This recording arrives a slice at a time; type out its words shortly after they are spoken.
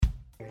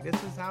This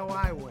is how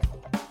I win.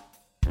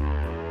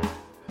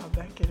 How'd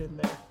that get in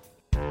there?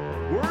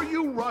 Were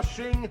you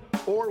rushing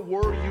or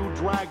were you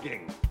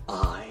dragging?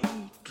 I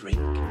drink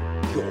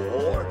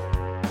your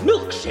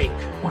milkshake.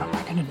 What am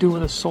I gonna do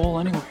with a soul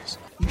anyways?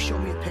 You show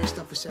me a pay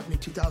stub for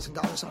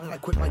 $72,000 on it, I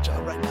quit my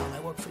job right now and I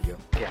work for you.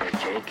 Get it,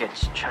 Jake.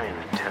 It's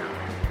Chinatown.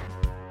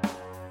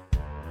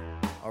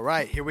 All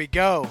right, here we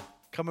go.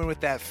 Coming with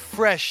that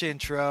fresh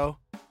intro.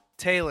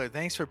 Taylor,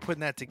 thanks for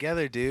putting that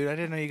together, dude. I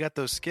didn't know you got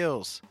those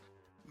skills.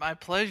 My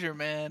pleasure,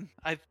 man.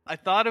 I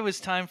thought it was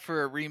time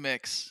for a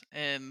remix,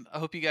 and I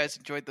hope you guys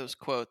enjoyed those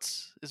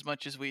quotes as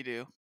much as we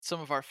do.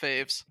 Some of our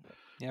faves.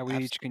 Yeah, we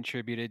each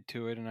contributed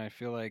to it, and I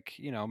feel like,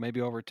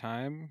 maybe over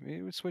time,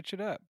 we would switch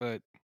it up,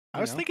 but... I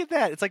was thinking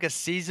that. It's like a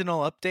seasonal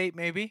update,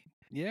 maybe.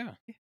 Yeah.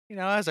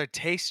 As our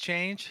tastes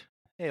change,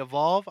 they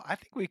evolve. I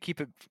think we keep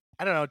it...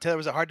 I don't know, Taylor,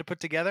 was it hard to put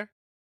together?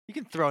 You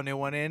can throw a new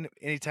one in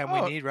anytime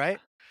we need, right?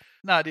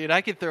 Nah, dude, I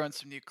could throw in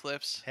some new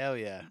clips. Hell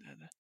yeah.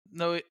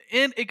 No,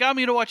 and it got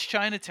me to watch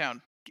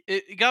Chinatown.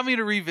 It got me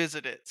to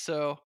revisit it.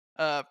 So,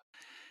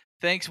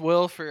 thanks,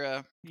 Will, for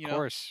Of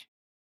course.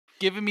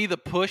 giving me the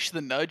push,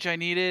 the nudge I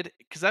needed,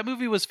 because that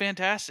movie was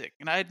fantastic,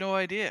 and I had no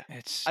idea.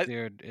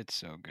 Dude, it's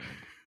so good.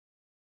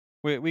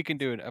 We can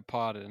do a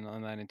pod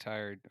on that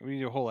entire... We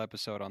need a whole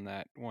episode on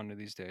that one of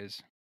these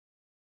days.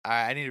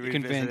 I need to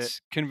revisit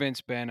it. Convince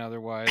Ben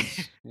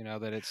otherwise,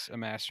 that it's a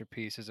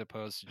masterpiece as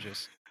opposed to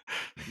just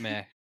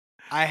meh.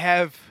 I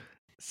have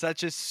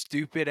such a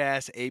stupid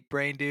ass ape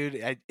brain, dude.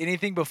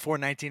 Anything before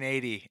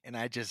 1980, and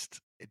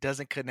it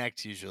doesn't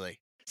connect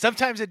usually.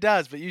 Sometimes it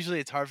does, but usually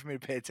it's hard for me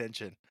to pay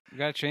attention. You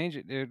gotta change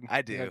it, dude.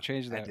 I do. You gotta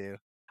change that. I do.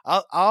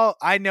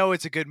 I know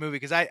it's a good movie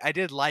because I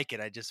did like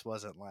it. I just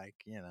wasn't like,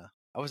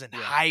 I wasn't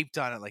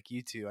hyped on it like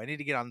you two. I need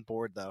to get on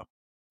board though.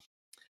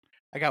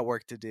 I got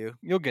work to do.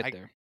 You'll get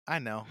there. I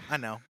know.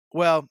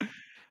 Well,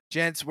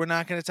 gents, we're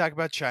not going to talk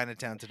about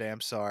Chinatown today. I'm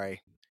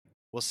sorry.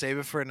 We'll save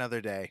it for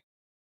another day.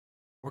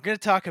 We're going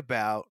to talk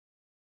about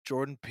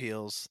Jordan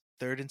Peele's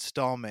third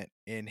installment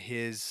in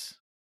his,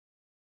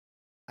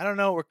 I don't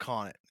know what we're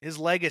calling it, his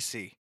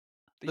legacy.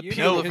 The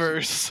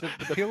Peeleverse.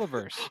 The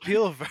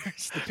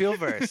Peeleverse. The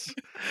Peeleverse.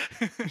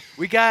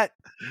 We got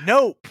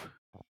Nope,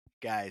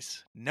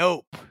 guys.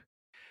 Nope.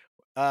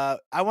 I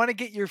want to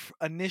get your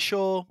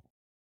initial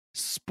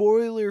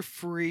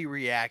spoiler-free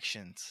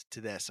reactions to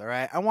this, all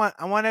right? I want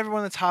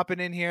everyone that's hopping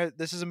in here.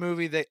 This is a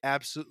movie that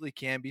absolutely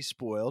can be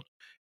spoiled,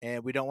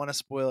 and we don't want to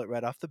spoil it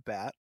right off the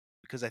bat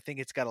because I think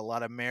it's got a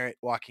lot of merit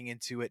walking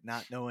into it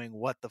not knowing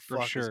what the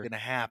fuck is going to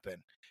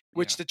happen,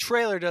 which the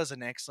trailer does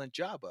an excellent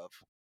job of.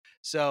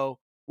 So,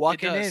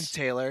 walking in,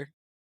 Taylor,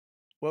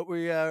 what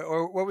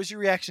was your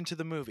reaction to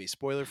the movie,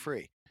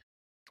 spoiler-free?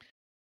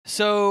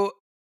 So,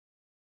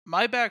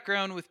 my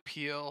background with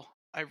Peele,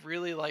 I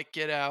really like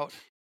Get Out.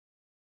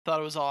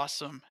 Thought it was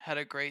awesome. Had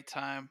a great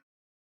time.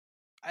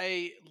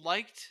 I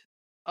liked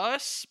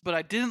Us, but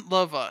I didn't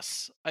love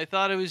Us. I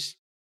thought it was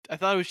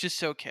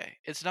just okay.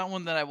 It's not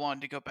one that I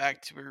wanted to go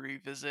back to or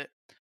revisit.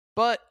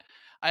 But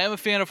I am a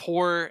fan of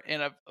horror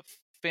and a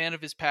fan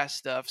of his past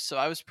stuff, so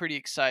I was pretty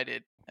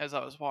excited as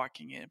I was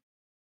walking in.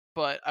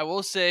 But I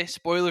will say,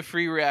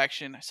 spoiler-free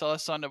reaction. I saw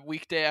this on a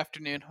weekday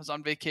afternoon. I was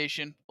on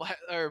vacation,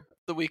 or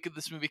the week of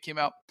this movie came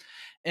out.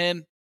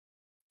 And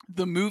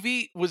the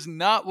movie was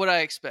not what I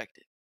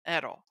expected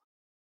at all.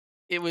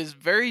 It was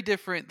very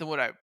different than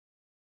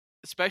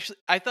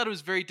I thought it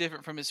was very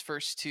different from his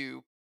first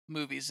two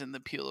movies in the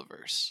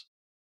Peeleverse.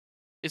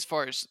 As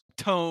far as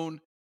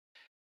tone,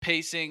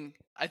 pacing,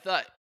 I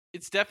thought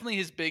it's definitely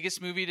his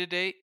biggest movie to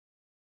date.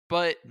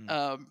 But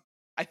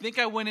I think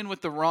I went in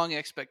with the wrong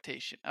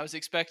expectation. I was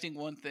expecting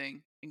one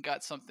thing and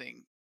got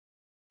something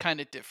kind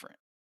of different.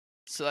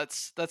 So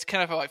that's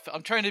kind of how I felt.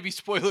 I'm trying to be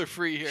spoiler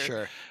free here.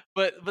 Sure.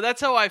 But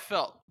that's how I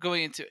felt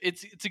going into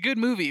it. It's a good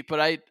movie, but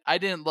I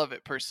didn't love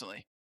it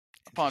personally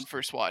upon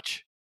first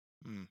watch.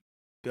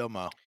 Bill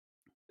Mo.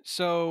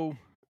 So,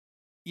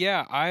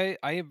 yeah,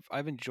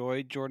 I've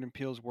enjoyed Jordan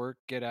Peele's work.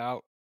 Get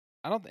Out.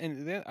 I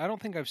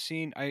don't think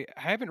I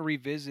haven't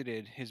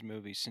revisited his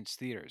movies since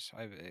theaters.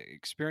 I've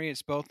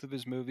experienced both of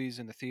his movies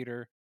in the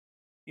theater.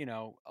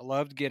 I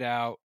loved Get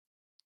Out.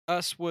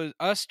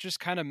 Us just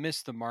kind of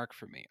missed the mark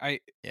for me.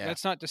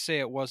 That's not to say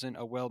it wasn't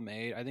a well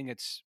made. I think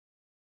it's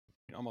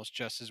almost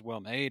just as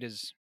well made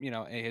as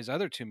his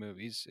other two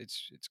movies.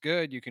 It's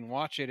good. You can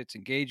watch it. It's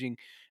engaging.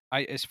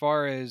 As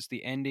far as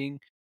the ending,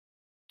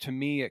 to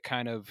me, it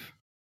kind of,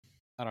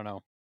 I don't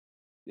know.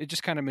 It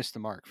just kind of missed the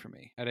mark for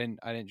me. I didn't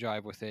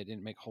jive with it. It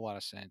didn't make a whole lot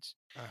of sense.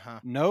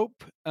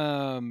 Nope.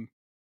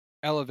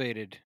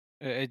 Elevated.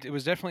 It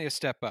was definitely a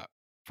step up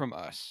from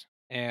Us,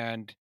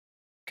 and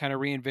kind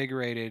of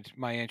reinvigorated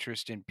my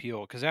interest in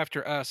Peele. Because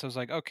after Us, I was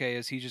like, okay,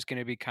 is he just going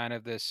to be kind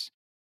of this?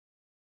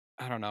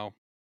 I don't know.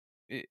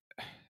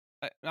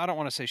 I don't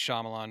want to say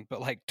Shyamalan, but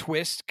like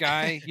twist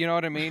guy. You know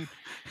what I mean?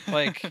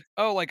 Like,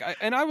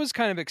 and I was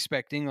kind of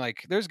expecting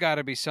like there's got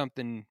to be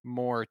something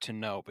more to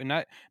Nope,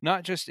 and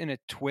not just in a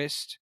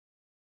twist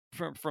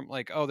from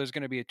like, oh, there's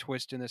going to be a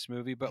twist in this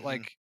movie, but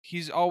like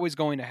he's always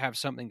going to have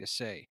something to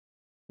say,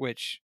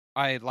 which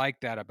I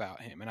like that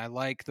about him, and I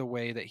like the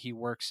way that he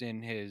works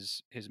in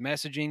his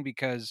messaging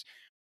because,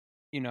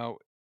 you know,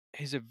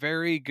 he's a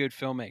very good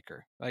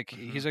filmmaker. Like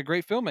he's Mhm. a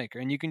great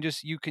filmmaker, and you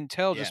can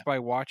tell Yeah. just by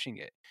watching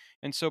it.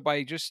 And so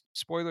by just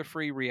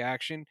spoiler-free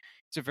reaction,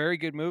 it's a very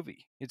good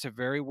movie. It's a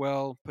very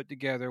well put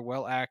together,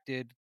 well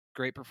acted,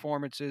 great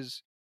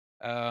performances.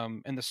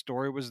 And the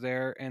story was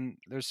there, and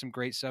there's some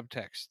great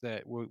subtext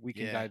that we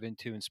can Yeah. dive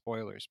into in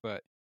spoilers.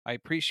 But I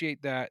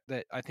appreciate that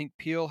I think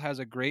Peele has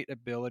a great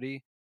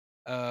ability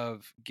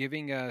of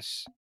giving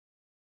us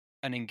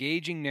an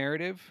engaging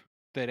narrative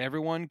that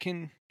everyone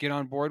can get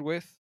on board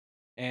with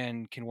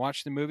and can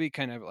watch the movie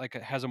kind of like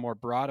it has a more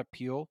broad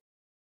appeal,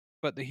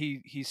 but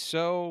he's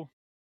so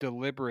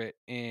deliberate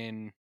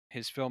in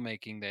his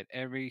filmmaking that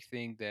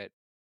everything that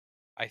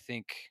I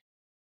think,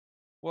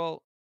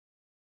 well,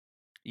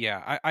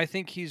 yeah, I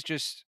think he's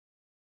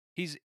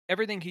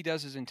everything he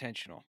does is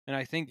intentional, and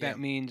I think Yeah. that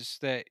means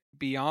that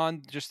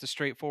beyond just the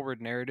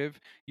straightforward narrative,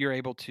 you're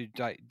able to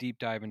deep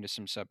dive into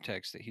some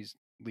subtext that he's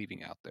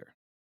leaving out there,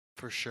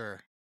 For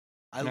sure.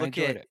 I and I look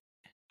enjoyed at it.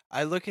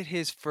 I look at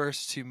his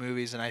first two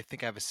movies, and I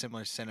think I have a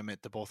similar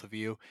sentiment to both of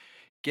you.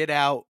 Get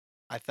Out,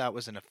 I thought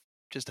was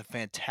just a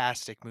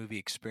fantastic movie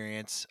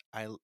experience.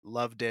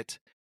 Loved it.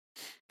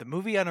 The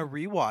movie on a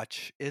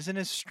rewatch isn't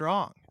as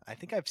strong. I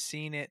think I've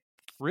seen it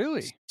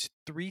Really?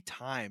 3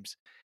 times.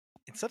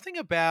 It's something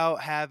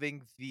about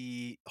having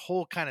the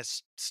whole kind of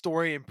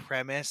story and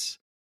premise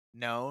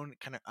known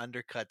kind of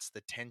undercuts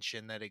the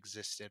tension that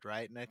existed,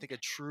 right? And I think a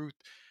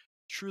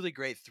truly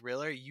great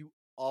thriller, you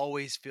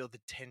always feel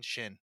the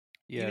tension,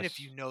 even if Yes.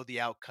 you know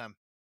the outcome.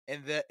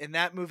 And in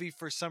that movie,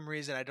 for some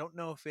reason, I don't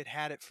know if it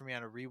had it for me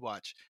on a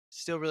rewatch.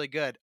 Still really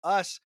good.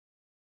 Us,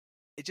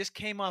 it just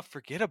came off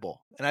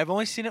forgettable. And I've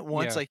only seen it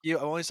once, Yeah. like you.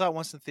 I only saw it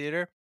once in the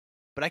theater,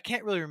 but I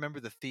can't really remember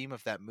the theme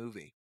of that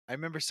movie. I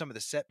remember some of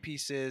the set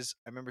pieces.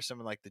 I remember some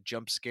of like the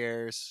jump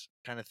scares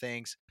kind of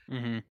things,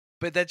 Mm-hmm.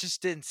 but that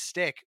just didn't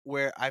stick.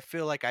 Where I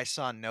feel like I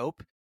saw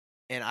Nope,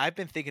 and I've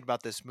been thinking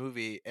about this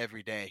movie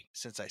every day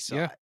since I saw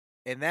Yeah. it.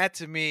 And that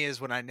to me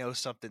is when I know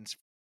something's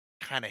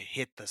kind of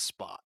hit the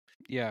spot.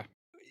 Yeah.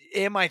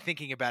 Am I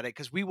thinking about it?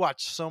 Because we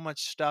watch so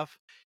much stuff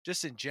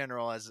just in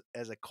general as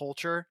a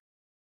culture.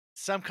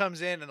 Some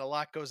comes in and a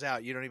lot goes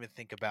out you don't even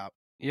think about.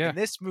 Yeah. And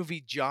this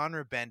movie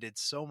genre bended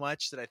so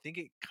much that I think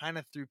it kind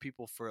of threw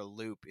people for a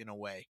loop in a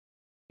way.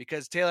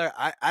 Because Taylor,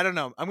 I don't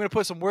know. I'm going to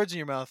put some words in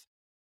your mouth.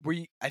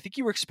 I think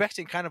you were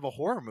expecting kind of a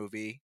horror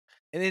movie,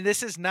 and then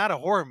this is not a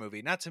horror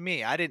movie. Not to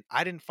me. I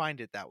didn't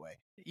find it that way.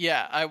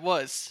 Yeah, I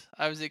was.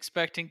 I was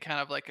expecting kind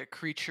of like a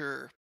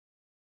creature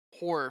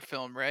horror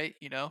film, right?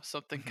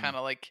 Something Mhm. kind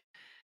of like,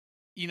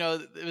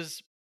 it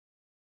was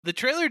the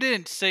trailer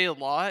didn't say a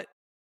lot,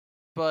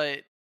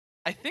 but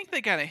I think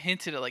they kind of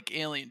hinted at like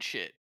alien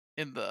shit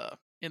in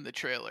the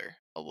trailer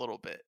a little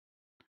bit.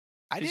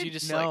 I 'Cause you didn't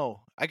just like,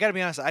 know. I got to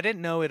be honest. I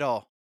didn't know it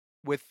all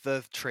with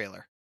the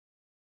trailer.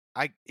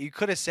 You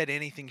could have said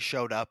anything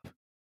showed up,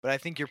 but I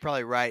think you're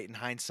probably right. In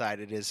hindsight,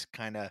 it is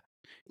kind of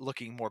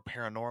looking more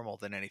paranormal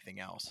than anything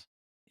else.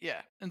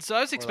 yeah. And so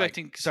I was Or like,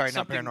 expecting sorry,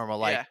 not something, paranormal,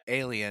 like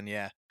Alien.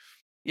 Yeah.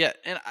 yeah,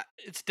 and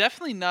it's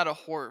definitely not a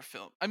horror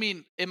film. I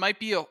mean, it might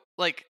be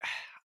like,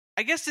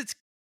 I guess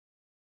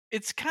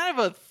it's kind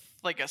of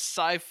like a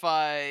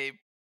sci-fi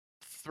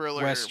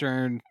thriller,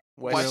 Western.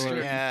 Western,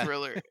 Thriller. yeah.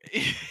 thriller.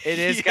 It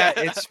is Yeah. got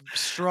it's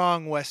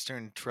strong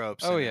Western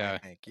tropes. Oh, in it, yeah. I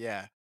think.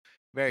 Yeah,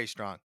 very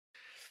strong.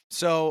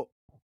 So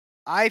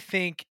I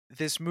think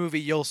this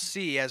movie, you'll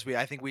see as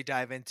I think we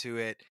dive into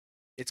it,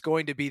 it's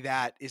going to be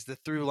that is the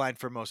through line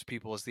for most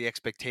people is the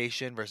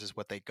expectation versus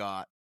what they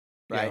got,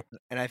 Yeah. right?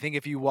 And I think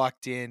if you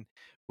walked in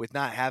with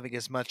not having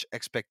as much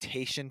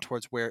expectation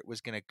towards where it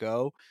was going to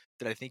go,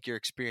 then I think your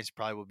experience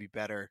probably will be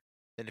better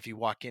than if you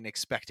walk in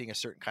expecting a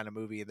certain kind of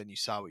movie and then you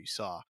saw what you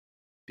saw,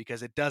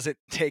 because it doesn't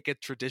take a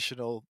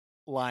traditional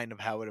line of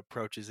how it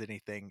approaches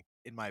anything,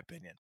 in my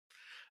opinion.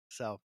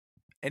 So,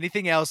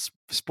 anything else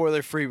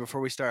spoiler free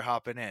before we start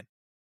hopping in?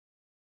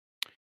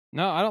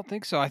 No, I don't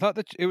think so. I thought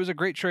that it was a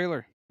great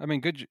trailer. I mean,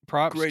 good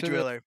props Great to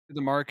trailer. the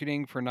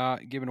marketing for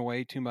not giving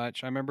away too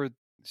much. I remember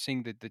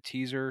seeing the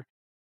teaser.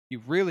 You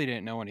really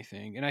didn't know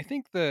anything, and I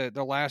think the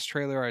last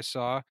trailer I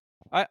saw,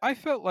 I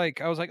felt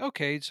like I was like,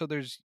 okay, so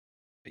there's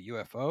a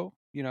UFO.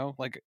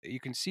 Like you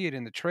can see it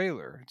in the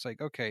trailer. It's like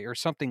okay, or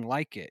something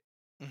like it.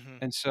 Mm-hmm.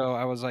 And so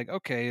I was like,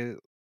 okay,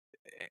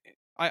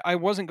 I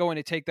wasn't going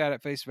to take that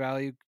at face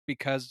value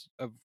because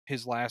of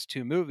his last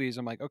two movies.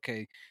 I'm like,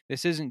 okay,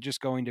 this isn't just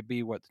going to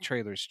be what the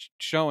trailer's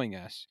showing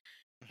us,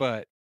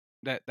 but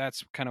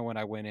that's kind of what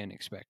I went in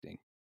expecting.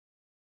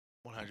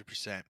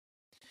 100%.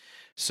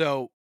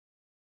 So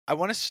I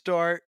want to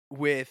start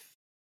with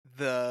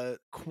the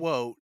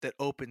quote that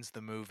opens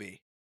the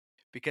movie,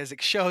 because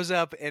it shows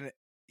up and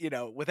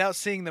without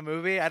seeing the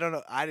movie, I don't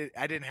know. I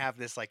didn't have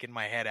this like in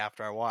my head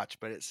after I watched,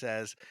 but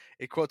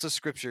it quotes a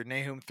scripture,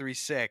 Nahum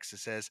 3:6. It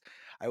says,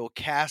 "I will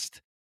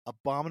cast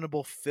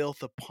abominable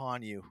filth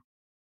upon you,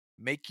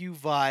 make you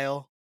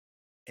vile,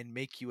 and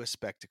make you a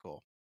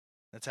spectacle."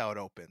 That's how it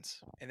opens.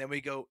 And then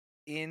we go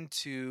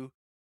into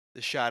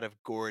the shot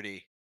of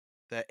Gordy,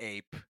 the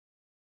ape,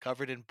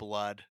 covered in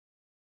blood.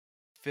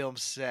 Film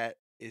set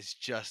is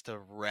just a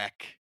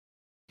wreck.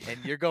 And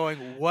you're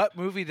going, what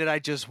movie did I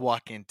just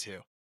walk into?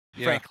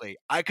 Yeah. Frankly,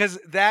 because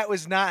that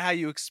was not how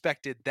you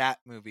expected that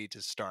movie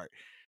to start,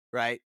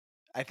 right?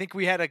 I think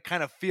we had a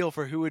kind of feel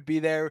for who would be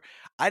there.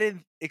 I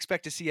didn't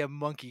expect to see a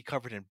monkey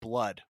covered in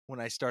blood when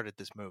I started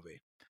this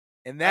movie.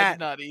 And I that did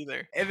not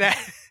either. and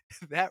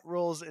that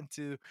rolls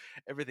into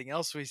everything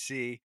else we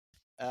see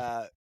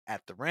at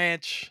the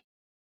ranch.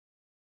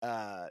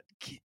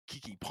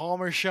 Keke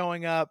Palmer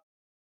showing up,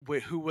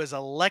 who was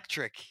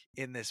electric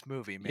in this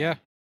movie, man. Yeah,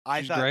 I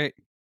she's thought great.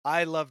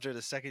 I loved her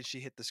the second she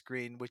hit the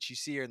screen, which you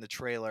see her in the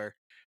trailer.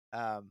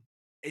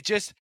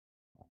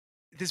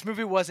 This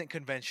movie wasn't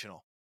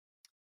conventional.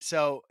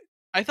 So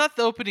I thought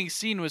the opening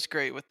scene was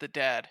great with the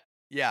dad.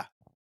 yeah,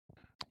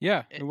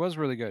 Yeah, it was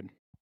really good.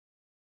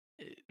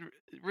 It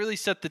really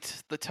set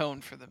the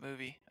tone for the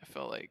movie, I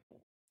felt like.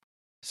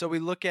 so we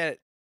look at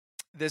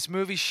this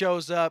movie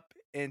shows up,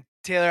 and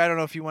Taylor, I don't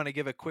know if you want to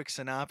give a quick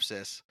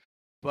synopsis,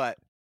 but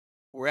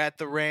we're at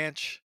the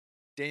ranch.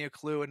 Daniel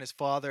Kaluuya and his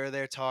father are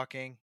there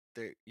talking.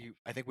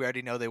 I think we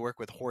already know they work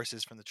with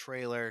horses from the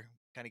trailer.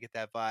 Kind of get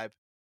that vibe.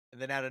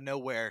 And then out of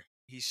nowhere,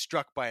 he's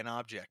struck by an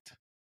object,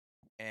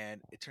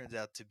 and it turns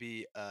out to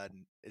be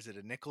is it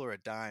a nickel or a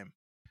dime?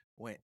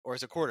 Or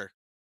is it a quarter?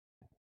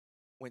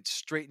 Went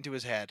straight into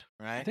his head.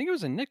 Right? I think it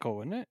was a nickel,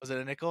 wasn't it? Was it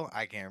a nickel?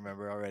 I can't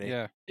remember already.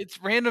 Yeah.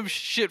 It's random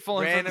shit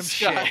falling from Random the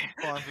shit sky.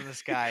 falling from the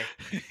sky.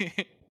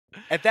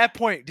 At that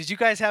point, did you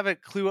guys have a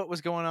clue what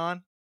was going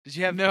on? Did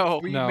you have No.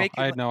 were you No, making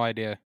I had no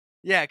idea.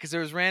 Yeah, because there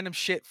was random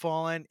shit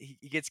falling.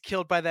 He gets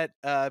killed by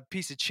that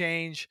piece of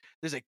change.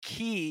 There's a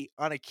key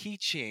on a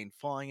keychain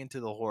falling into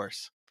the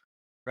horse,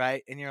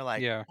 right? And you're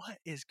like, Yeah. what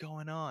is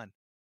going on?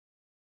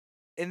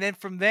 And then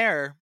from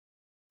there,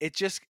 it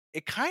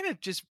kind of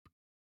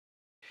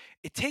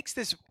it takes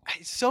this.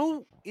 It's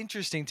so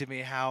interesting to me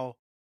how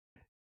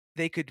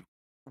they could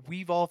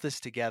weave all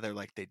this together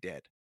like they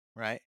did,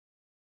 right?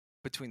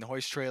 Between the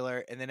horse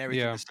trailer and then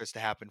everything Yeah. that starts to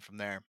happen from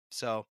there.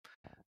 So,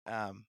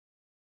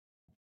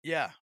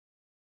 yeah.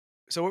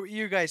 So what were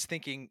you guys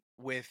thinking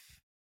with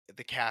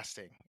the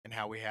casting and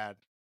how we had,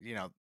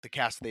 the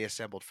cast they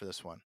assembled for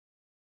this one?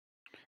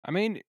 I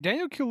mean,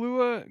 Daniel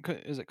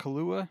Kaluuya, is it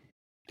Kaluuya? I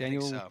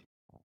Daniel think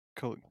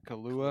so.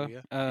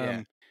 Kaluuya.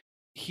 Yeah.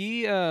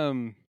 He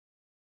I've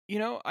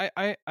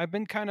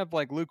been kind of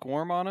like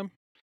lukewarm on him.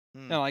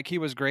 Hmm. No, like he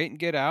was great in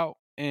Get Out,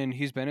 and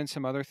he's been in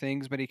some other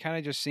things, but he kind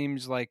of just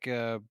seems like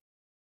a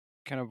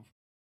kind of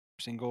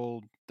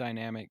single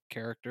dynamic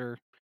character.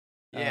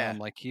 Yeah.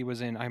 Like he was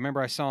in. I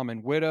remember I saw him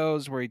in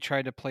Widows, where he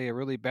tried to play a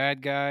really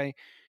bad guy,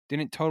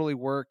 didn't totally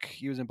work.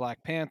 He was in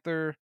Black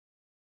Panther.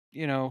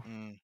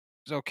 Mm.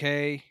 It's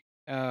okay.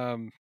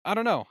 I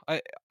don't know.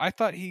 I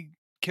thought he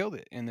killed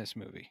it in this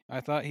movie.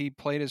 I thought he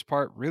played his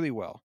part really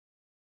well.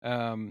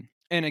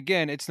 And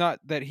again, it's not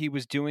that he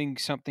was doing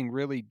something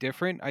really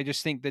different. I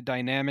just think the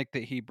dynamic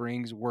that he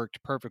brings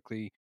worked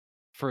perfectly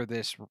for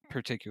this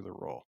particular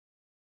role.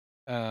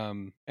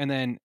 And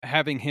then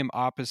having him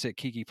opposite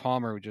Keke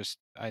Palmer just,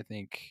 I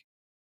think,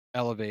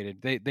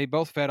 elevated. They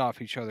both fed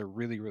off each other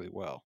really, really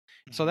well.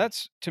 So Mhm.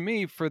 that's, to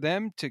me, for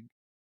them to,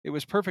 it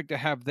was perfect to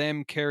have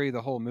them carry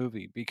the whole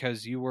movie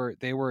because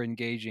they were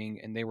engaging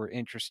and they were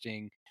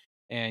interesting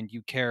and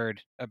you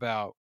cared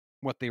about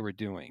what they were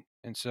doing.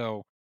 And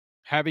so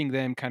having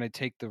them kind of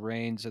take the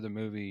reins of the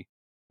movie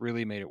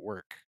really made it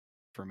work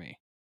for me.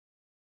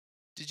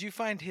 Did you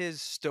find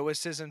his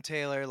stoicism,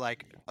 Taylor,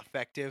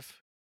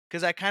 effective?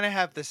 Because I kind of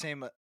have the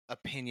same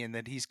opinion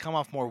that he's come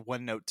off more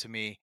one note to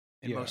me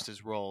in Yeah. most of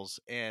his roles,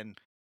 and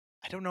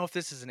I don't know if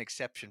this is an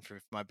exception for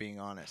if I'm being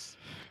honest.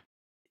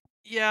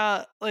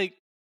 Yeah, like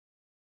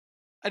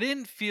I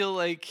didn't feel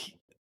like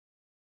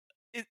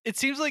it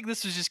seems like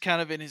this was just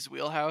kind of in his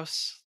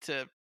wheelhouse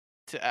to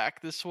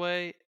act this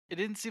way. It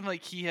didn't seem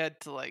like he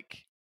had to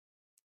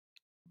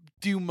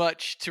do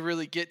much to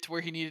really get to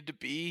where he needed to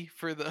be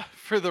for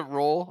the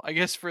role, I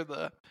guess for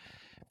the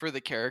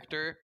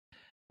character.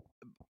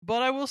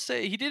 But I will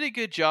say he did a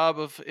good job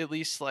of at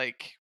least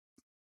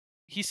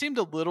he seemed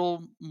a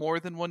little more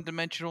than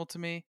one-dimensional to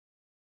me.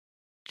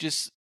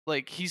 Just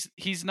like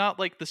he's not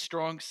like the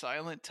strong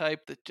silent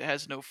type that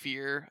has no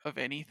fear of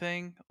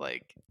anything.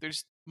 Like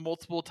there's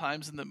multiple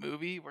times in the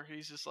movie where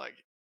he's just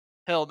like,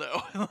 hell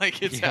no,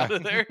 like it's Yeah. out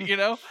of there,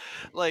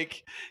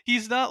 like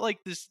he's not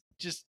like this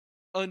just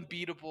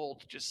unbeatable,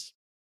 just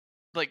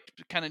like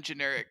kind of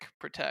generic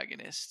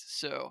protagonist.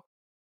 So,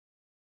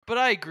 but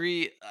I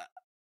agree.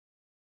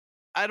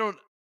 I don't.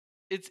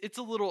 It's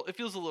a little. It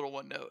feels a little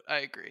one note. I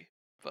agree,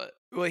 but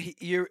Well,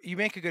 you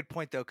make a good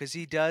point though, because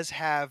he does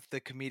have the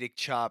comedic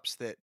chops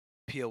that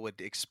Peele would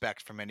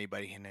expect from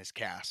anybody in his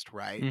cast,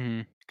 right?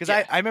 Mm-hmm. Because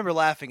Yeah. I remember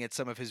laughing at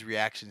some of his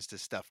reactions to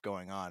stuff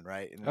going on,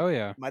 right? And Oh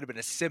yeah. it might have been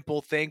a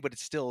simple thing, but it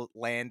still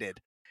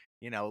landed,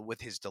 with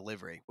his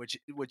delivery, which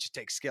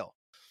takes skill.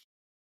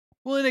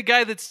 well, and a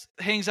guy that's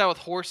hangs out with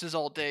horses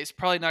all day is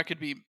probably not going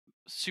to be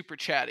super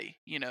chatty.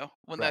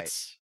 When Right.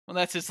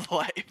 that's his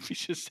life. He's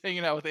just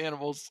hanging out with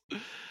animals.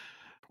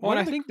 Well, One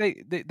and of I the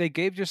think they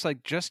gave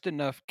just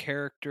enough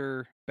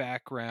character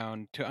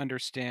background to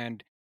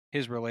understand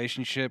his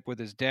relationship with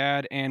his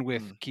dad and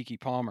with Kiki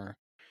Palmer.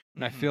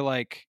 And I Mhm. feel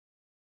like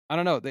I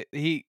don't know that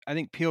I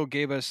think Peele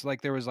gave us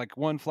like there was like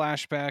one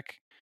flashback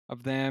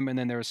of them, and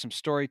then there was some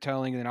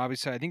storytelling, and then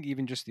obviously I think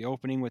even just the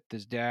opening with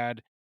his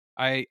dad,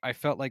 I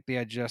felt like they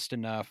had just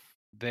enough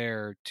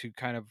there to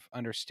kind of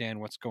understand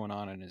what's going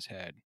on in his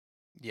head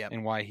Yep.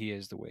 and why he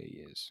is the way he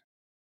is.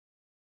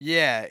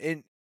 Yeah,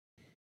 and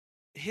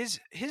his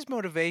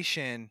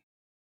motivation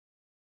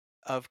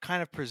of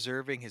kind of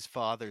preserving his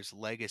father's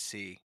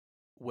legacy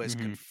was Mhm.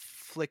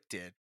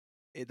 conflicted.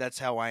 That's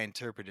how I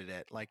interpreted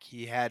it. Like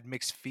he had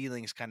mixed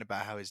feelings kind of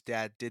about how his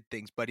dad did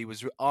things, but he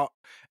was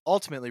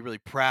ultimately really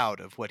proud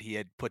of what he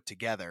had put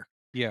together.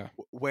 Yeah.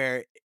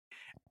 Where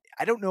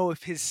I don't know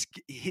if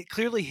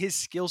clearly his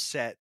skill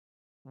set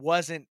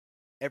wasn't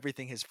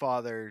everything his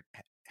father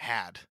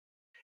had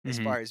as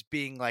Mhm. far as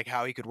being like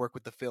how he could work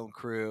with the film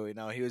crew.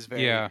 He was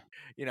very, Yeah.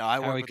 I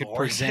How work he with the could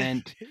horses.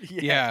 present.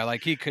 Yeah. Yeah,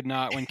 like he could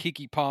not when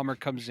Kiki Palmer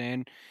comes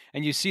in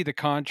and you see the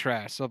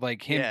contrast of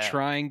like him Yeah.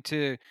 trying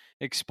to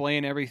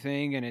explain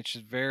everything and it's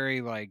just very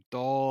like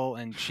dull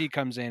and she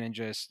comes in and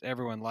just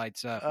everyone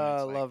lights up and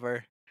it's like Love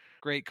her.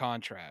 great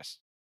contrast.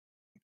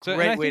 So and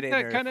Great I way think to that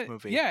enter kind a of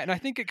movie. and I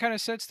think it kind of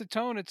sets the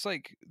tone. It's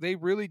like they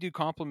really do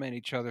complement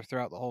each other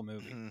throughout the whole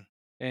movie. Mhm.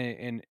 And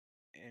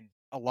in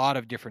a lot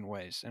of different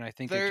ways. And I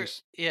think Their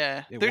it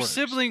their works.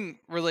 sibling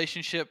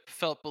relationship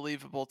felt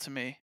believable to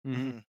me.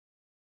 Mhm.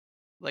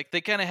 Like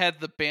they kind of had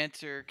the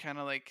banter, kind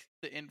of like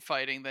the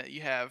infighting that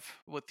you have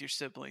with your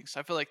siblings.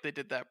 I feel like they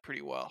did that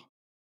pretty well.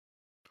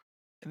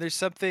 And there's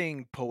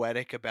something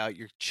poetic about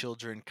your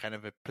children kind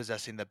of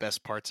possessing the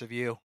best parts of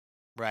you,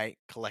 right?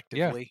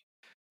 Collectively.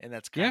 And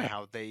that's kind Yeah. of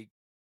how they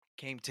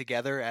came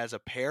together as a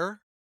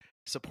pair,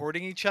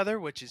 supporting each other,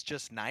 which is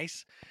just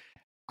nice.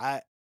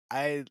 I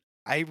I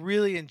I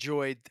really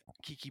enjoyed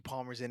Kiki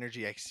Palmer's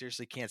energy. I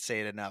seriously can't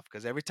say it enough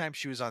because every time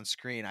she was on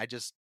screen, I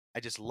just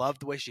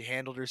loved the way she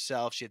handled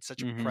herself. She had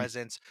such a Mhm.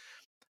 presence.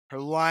 Her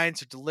lines,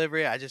 her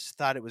delivery, I just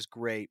thought it was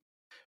great.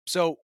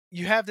 So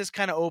you have this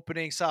kind of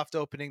opening, soft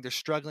opening. They're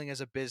struggling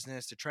as a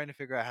business. They're trying to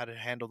figure out how to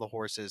handle the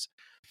horses,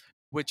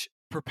 which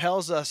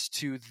propels us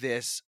to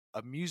this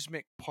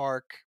amusement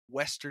park,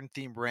 Western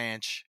themed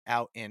ranch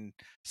out in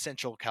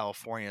Central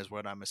California, is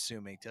what I'm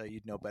assuming. Tell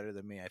you'd know better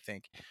than me, I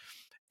think.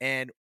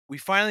 And we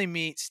finally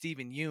meet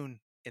Stephen Yeun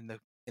in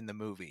the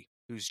movie,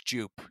 who's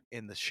Jupe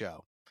in the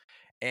show.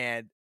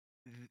 And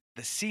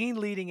the scene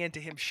leading into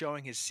him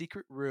showing his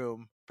secret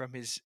room from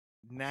his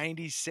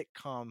 90s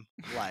sitcom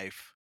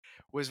life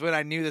was when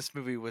I knew this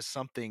movie was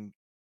something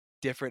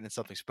different and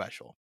something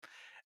special.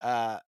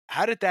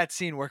 How did that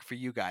scene work for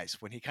you guys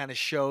when he kind of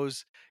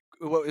shows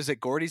what was it,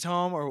 Gordy's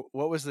home, or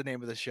what was the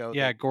name of the show?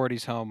 Yeah,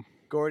 Gordy's home.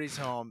 Gordy's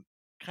home,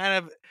 kind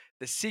of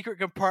the secret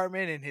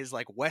compartment in his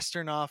like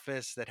Western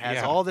office that has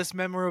Yeah. all this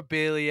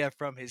memorabilia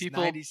from his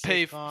People 90s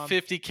pay sitcom.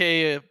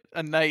 $50K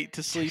a night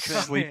to sleep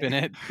in. Sleep in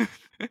it.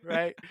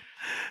 Right?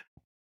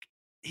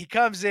 He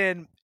comes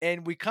in,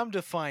 and we come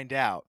to find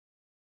out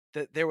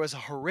that there was a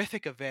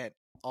horrific event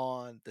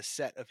on the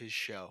set of his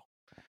show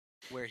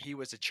where he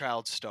was a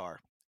child star.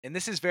 And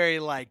this is very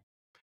like,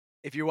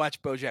 if you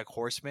watch BoJack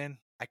Horseman,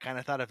 I kind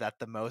of thought of that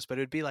the most, but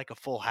it would be like a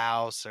Full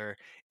House or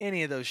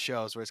any of those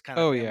shows where it's kind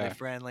of Oh, family yeah.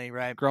 friendly,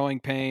 right? Growing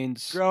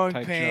Pains. Growing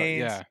type show.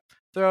 Pains. Yeah.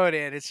 Throw it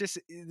in. It's just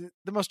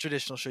the most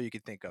traditional show you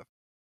could think of.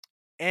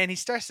 And he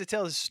starts to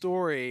tell his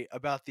story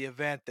about the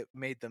event that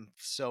made them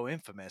so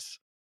infamous,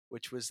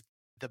 which was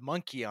the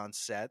monkey on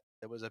set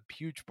that was a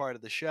huge part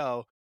of the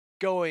show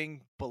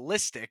going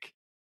ballistic.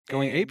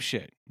 Going and ape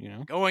shit, you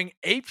know? Going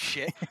ape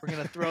shit. We're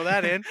going to throw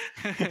that in.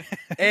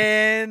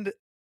 And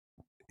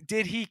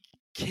did he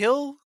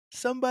kill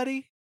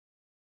somebody?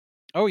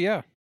 Oh,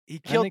 yeah. He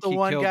I killed think the he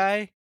one killed-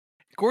 guy,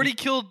 Gordy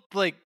killed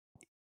like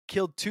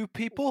killed two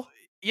people,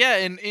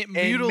 and it and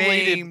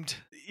mutilated maimed.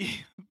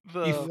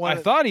 I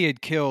thought he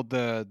had killed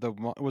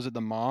was it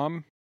the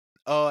mom?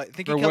 Oh, I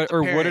think he Or killed what? the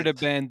Or would it have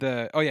parents. been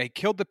the? Oh yeah, he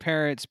killed the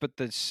parents, but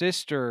the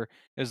sister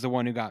is the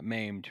one who got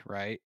maimed,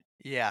 right?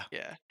 Yeah.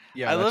 Yeah.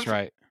 Yeah, I that's loved-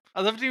 right.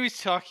 I loved he was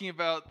talking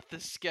about the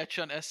sketch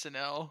on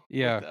SNL.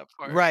 Yeah. With that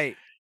part. Right.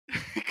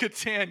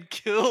 Catan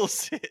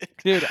kills it.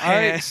 Dude,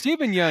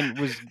 Stephen Yeun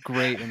was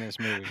great in this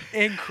movie.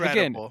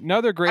 Incredible. Again,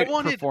 another great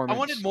I performance.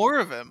 wanted more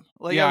of him.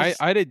 Like, yeah,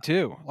 I did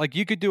too. Like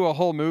you could do a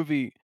whole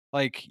movie,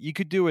 like you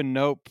could do a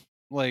Nope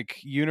like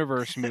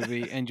universe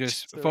movie and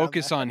just Just around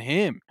focus that. on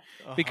him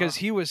because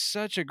Uh-huh. he was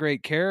such a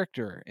great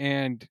character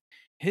and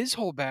his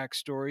whole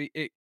backstory.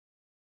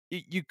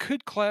 You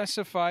could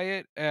classify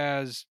it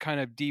as kind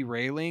of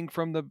derailing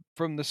from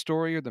the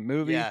story or the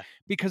movie Yeah.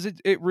 because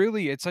it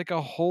really it's like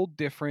a whole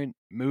different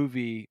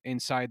movie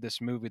inside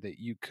this movie that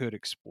you could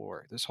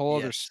explore. This whole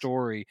other Yes.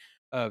 story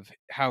of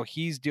how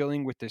he's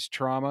dealing with this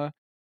trauma.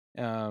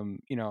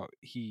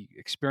 He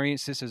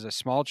experienced this as a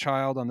small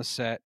child on the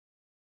set.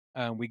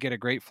 We get a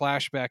great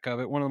flashback of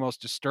it. One of the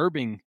most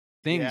disturbing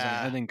things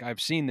I Yeah. think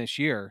I've seen this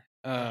year.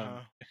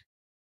 Uh-huh.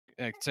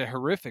 It's a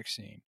horrific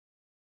scene.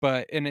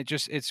 But and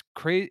it's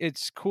crazy.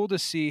 It's cool to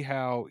see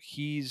how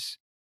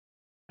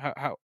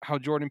how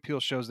Jordan Peele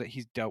shows that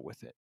he's dealt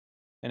with it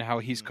and how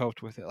he's Mhm.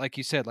 coped with it. Like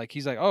you said, like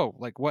he's like, oh,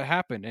 like what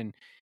happened, and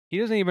he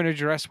doesn't even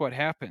address what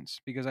happens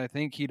because I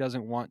think he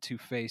doesn't want to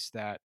face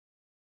that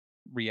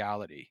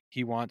reality.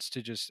 He wants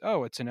to just,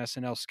 oh, it's an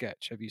SNL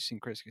sketch. Have you seen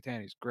Chris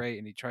Kattan? He's great,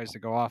 and he tries to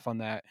go off on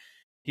that.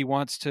 He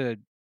wants to.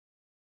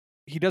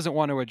 He doesn't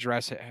want to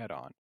address it head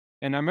on.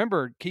 And I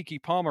remember Kiki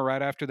Palmer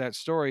right after that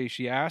story.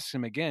 She asks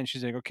him again.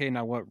 She's like, "Okay,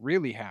 now what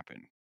really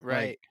happened?"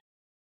 Right.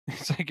 Like,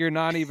 it's like you're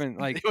not even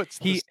like What's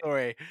the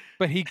story?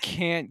 but he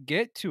can't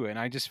get to it. And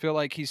I just feel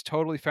like he's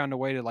totally found a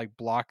way to like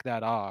block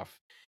that off.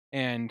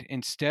 And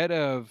instead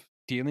of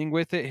dealing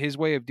with it, his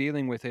way of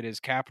dealing with it is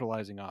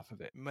capitalizing off of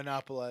it,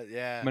 Monopolize.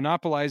 Yeah.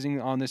 monopolizing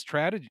on this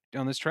tragedy.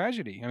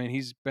 I mean,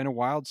 he's been a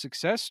wild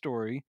success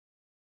story,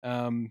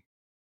 um,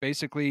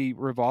 basically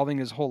revolving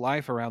his whole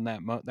life around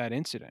that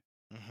incident.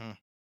 hmm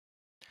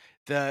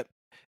The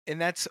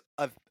and that's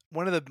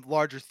one of the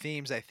larger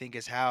themes I think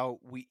is how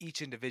we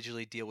each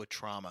individually deal with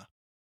trauma,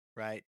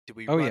 right? Do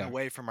we Oh run yeah,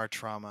 away from our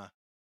trauma?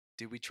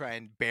 Do we try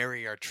and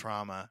bury our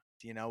trauma?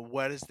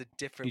 What is the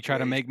different you try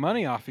to ways? make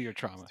money off of your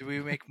trauma. Do we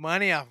make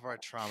money off of our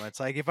trauma? It's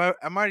like if I'm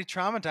already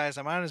traumatized,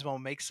 I might as well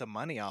make some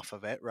money off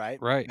of it, right?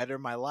 Right. Better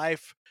my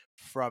life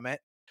from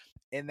it.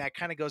 And that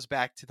kind of goes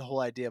back to the whole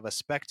idea of a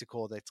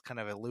spectacle that's kind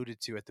of alluded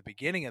to at the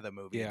beginning of the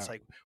movie. Yeah. It's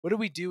like, what do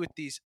we do with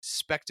these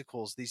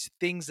spectacles, these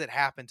things that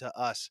happen to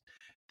us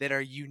that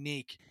are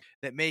unique,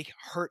 that may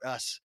hurt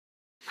us?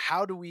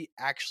 How do we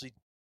actually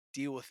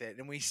deal with it?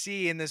 And we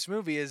see in this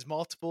movie is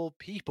multiple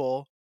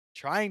people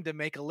trying to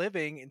make a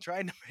living and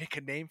trying to make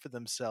a name for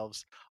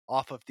themselves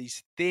off of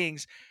these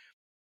things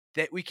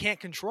that we can't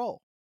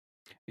control.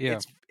 Yeah.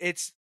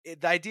 The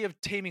idea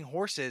of taming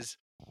horses.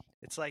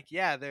 It's like,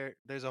 yeah,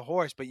 there's a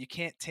horse, but you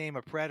can't tame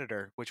a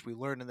predator, which we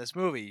learned in this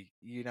movie.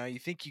 You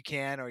think you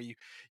can, or you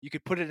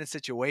could put it in a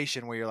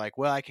situation where you're like,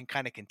 well, I can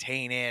kind of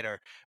contain it or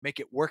make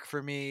it work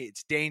for me.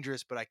 It's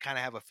dangerous, but I kind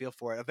of have a feel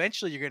for it.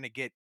 Eventually, you're gonna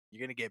get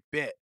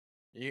bit,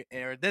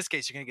 or in this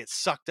case, you're gonna get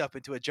sucked up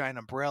into a giant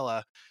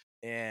umbrella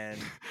and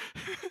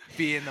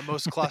be in the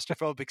most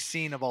claustrophobic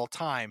scene of all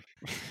time,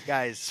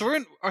 guys. So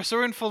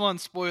we're in full on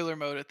spoiler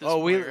mode at this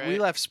Oh, point, we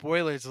right? left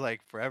spoilers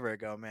like forever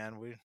ago, man.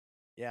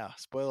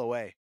 Spoil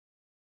away.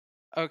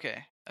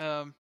 Okay.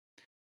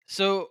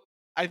 So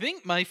I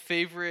think my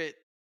favorite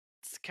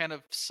kind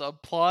of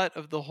subplot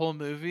of the whole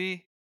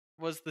movie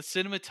was the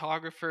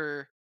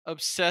cinematographer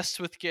obsessed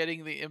with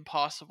getting the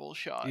impossible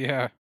shot.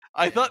 Yeah.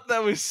 I thought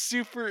that was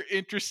super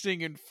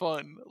interesting and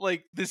fun.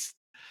 Like this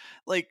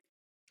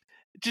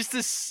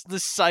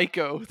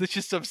psycho that's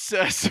just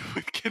obsessed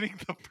with getting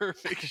the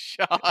perfect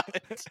shot.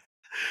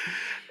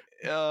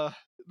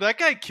 That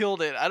guy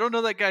killed it. I don't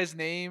know that guy's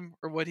name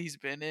or what he's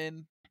been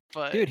in,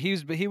 but Dude,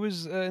 he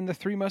was in the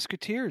Three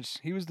Musketeers.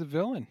 He was the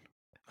villain,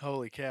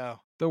 Holy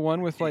cow! the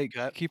one with Deep like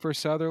cut. Kiefer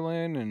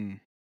Sutherland and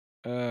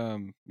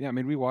yeah. I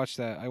mean, we watched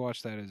that. I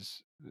watched that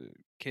as a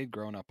kid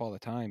growing up all the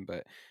time.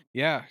 But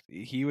yeah,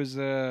 he was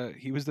the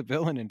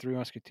villain in Three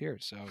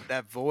Musketeers. So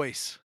That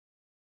voice.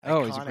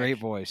 oh, he's a great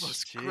Iconic. voice.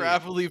 most Jeez.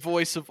 gravelly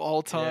voice of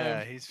all time.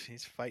 Yeah,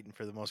 he's fighting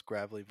for the most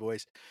gravelly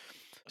voice.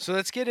 So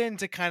let's get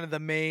into kind of the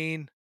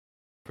main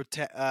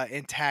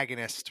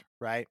antagonist,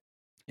 right?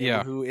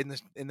 Yeah. Who in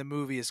the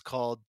movie is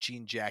called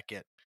Jean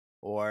Jacket,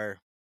 or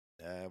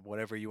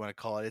whatever you want to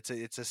call it.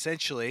 It's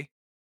essentially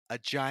a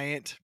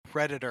giant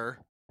predator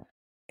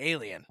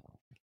alien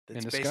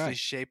that's In the basically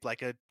sky. shaped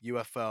like a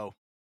UFO.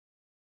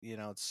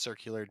 It's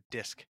circular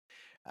disc.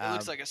 It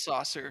looks like a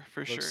saucer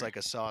for sure. Looks like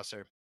a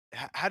saucer.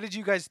 How did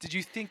you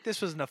think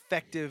this was an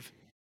effective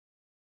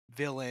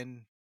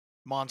villain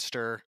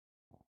monster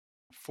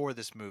for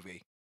this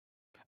movie?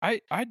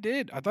 I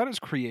did. I thought it was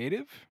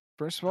creative.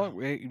 First of all,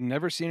 we've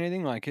never seen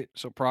anything like it,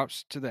 so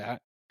props to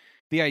that.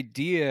 The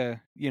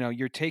idea,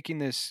 you're taking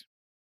this,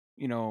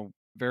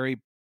 very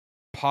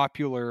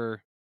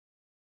popular,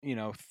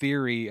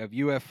 theory of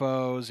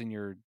UFOs, and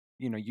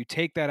you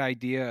take that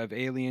idea of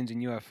aliens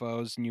and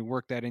UFOs and you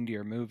work that into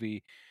your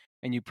movie,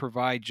 and you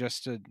provide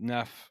just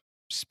enough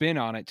spin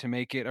on it to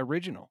make it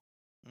original.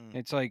 Mm.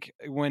 It's like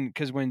when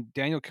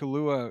Daniel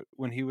Kaluuya,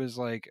 when he was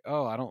like,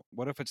 "Oh,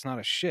 what if it's not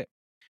a ship?"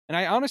 And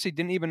I honestly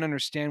didn't even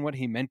understand what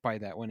he meant by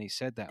that when he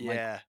said that. I'm like,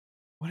 Yeah.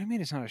 what do you mean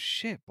it's not a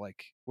ship?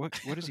 Like, what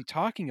is he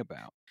talking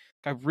about?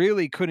 I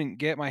really couldn't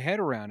get my head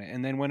around it.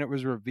 And then when it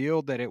was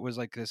revealed that it was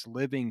like this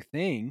living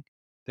thing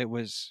that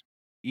was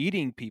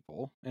eating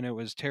people and it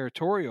was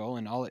territorial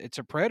and it's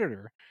a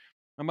predator,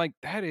 I'm like,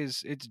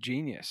 it's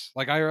genius.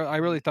 Like, I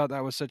really thought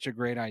that was such a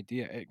great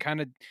idea. It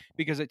kind of,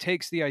 because it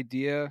takes the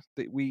idea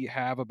that we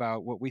have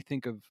about what we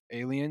think of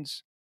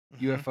aliens,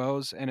 Mhm.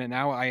 UFOs, and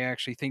now I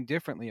actually think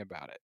differently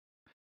about it.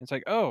 It's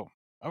like, oh,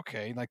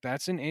 okay, like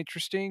that's an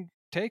interesting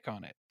take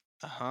on it.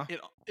 Uh-huh.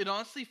 It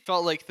honestly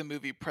felt like the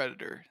movie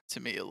Predator to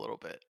me a little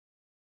bit.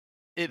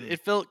 Hmm.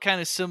 It felt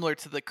kind of similar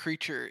to the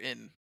creature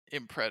in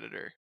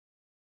Predator.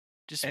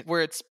 Just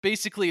where it's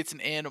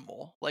an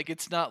animal. Like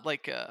it's not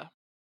like a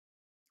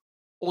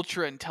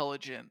ultra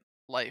intelligent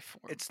life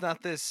form. It's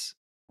not this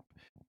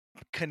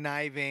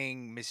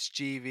conniving,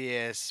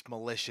 mischievous,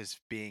 malicious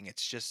being.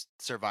 It's just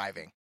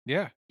surviving.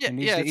 Yeah. Yeah, It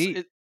needs yeah. to It's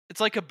eat. it's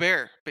like a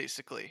bear,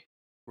 basically.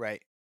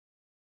 Right.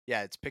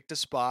 Yeah, it's picked a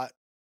spot.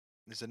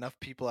 There's enough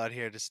people out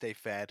here to stay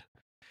fed.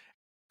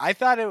 I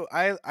thought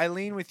I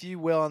lean with you,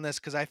 Will, on this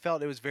because I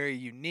felt it was very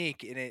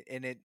unique in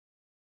it.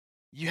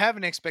 You have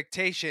an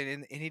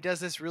expectation, and he does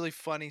this really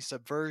funny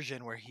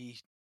subversion where he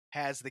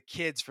has the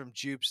kids from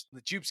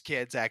the Jupes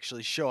kids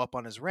actually show up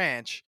on his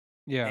ranch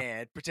Yeah.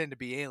 and pretend to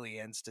be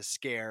aliens to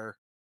scare,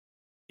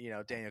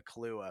 Daniel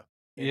Kaluuya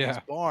in his Yeah.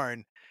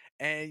 barn.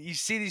 And you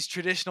see these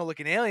traditional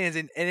looking aliens,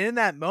 and in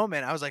that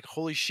moment, I was like,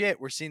 "Holy shit,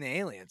 we're seeing the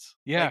aliens!"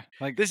 Yeah.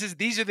 Like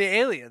These are the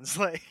aliens.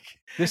 Like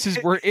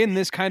we're in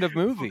this kind of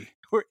movie.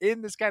 we're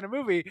in this kind of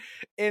movie,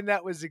 and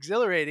that was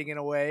exhilarating in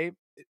a way,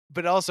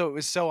 but also it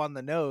was so on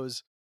the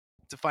nose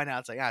to find out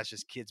it's like, it's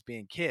just kids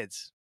being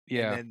kids.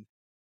 Yeah.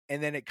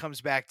 And then it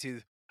comes back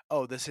to,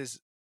 oh, this is,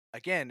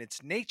 again,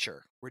 it's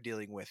nature we're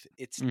dealing with.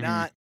 It's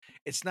Mhm.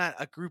 not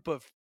a group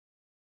of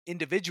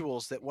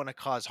individuals that want to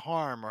cause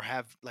harm or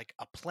have like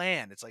a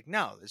plan. It's like,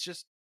 no, it's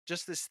just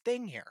this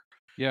thing here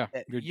Yeah.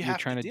 that You're you have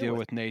trying to to deal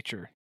with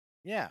nature.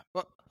 Yeah.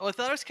 Well, I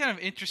thought it was kind of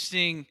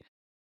interesting,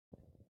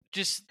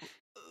 just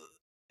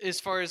as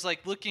far as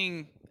like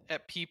looking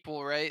at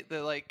people, right?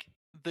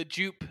 The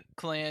Jupe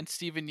clan,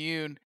 Stephen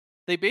Yoon,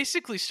 they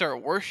basically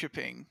start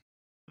worshiping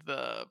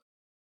the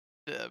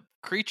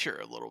creature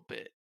a little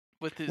bit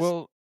with his.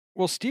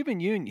 Well, Stephen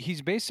Yoon,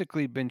 he's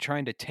basically been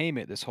trying to tame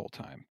it this whole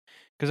time,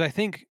 because I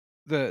think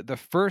the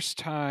first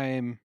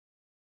time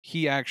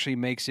he actually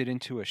makes it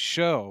into a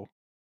show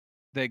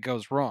that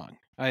goes wrong.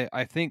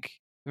 I think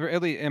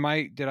really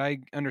did I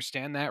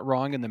understand that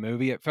wrong in the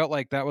movie? It felt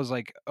like that was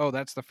like, oh,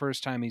 that's the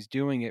first time he's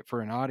doing it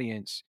for an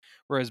audience,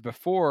 whereas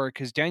before,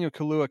 because Daniel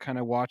Kaluuya kind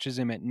of watches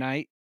him at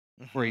night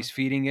where Mhm. he's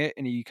feeding it,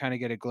 and you kind of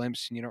get a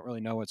glimpse, and you don't really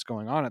know what's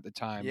going on at the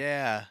time.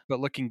 Yeah. But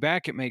looking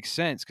back, it makes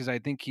sense because I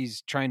think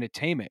he's trying to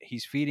tame it.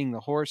 He's feeding the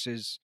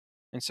horses,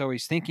 and so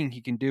he's thinking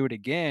he can do it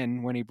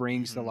again when he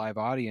brings the Mhm. live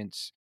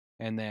audience,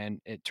 and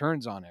then it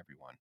turns on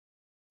everyone.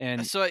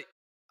 And So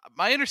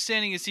my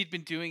understanding is he'd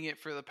been doing it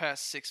for the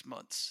past 6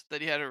 months.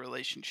 That he had a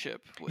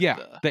relationship with.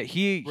 yeah, that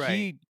he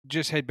Right.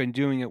 just had been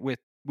doing it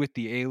with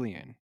the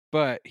alien,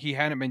 but he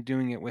hadn't been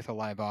doing it with a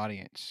live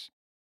audience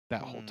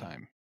that whole Mm.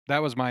 time. That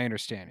was my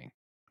understanding.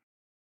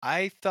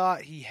 I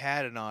thought he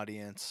had an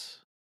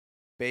audience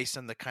based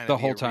on the kind The of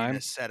whole arena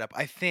time? setup.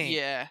 I think.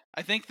 Yeah,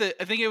 I think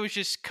it was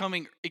just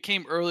coming. It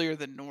came earlier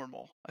than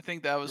normal. I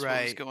think that was what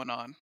was Right. going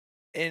on.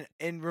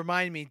 And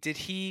remind me, did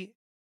he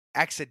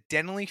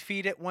accidentally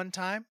feed it one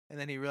time and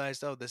then he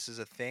realized, oh, this is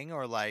a thing,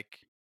 or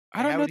like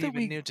I don't how know would he that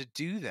even we. know to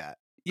do that?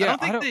 Yeah,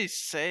 I don't think they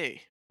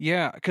say.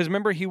 Yeah, because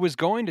remember he was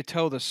going to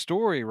tell the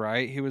story,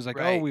 right? He was like,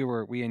 "Oh,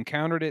 Right. we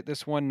encountered it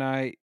this one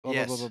night, blah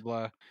blah blah Yes. blah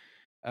blah."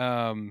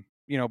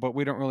 But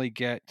we don't really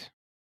get,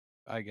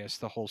 I guess,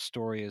 the whole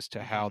story as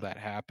to how Mhm. that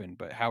happened,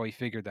 but how he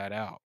figured that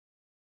out.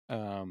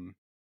 Um,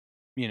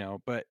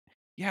 but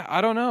yeah,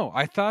 I don't know.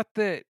 I thought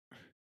that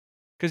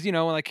because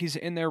like he's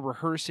in there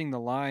rehearsing the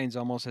lines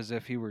almost as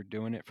if he were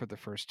doing it for the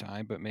first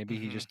time, but maybe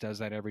he Mhm. just does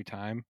that every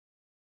time.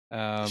 The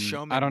I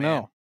showman, don't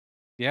man. know.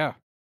 Yeah,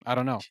 I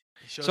don't know.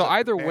 He shows So up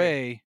either prepared.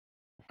 way,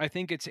 I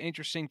think it's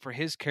interesting for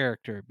his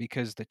character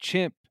because the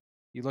chimp,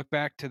 you look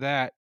back to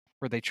that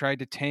where they tried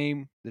to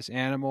tame this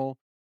animal,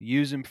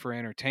 use him for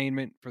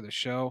entertainment for the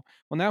show.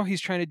 Well, now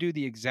he's trying to do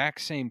the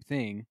exact same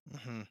thing,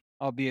 Mhm.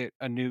 albeit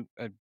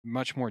a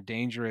much more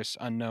dangerous,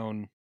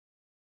 unknown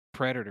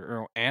predator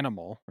or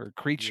animal or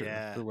creature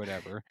Yeah. or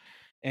whatever,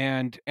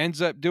 and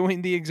ends up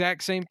doing the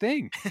exact same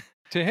thing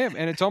to him.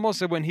 And it's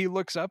almost like when he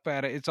looks up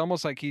at it, it's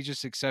almost like he's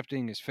just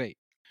accepting his fate.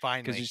 Because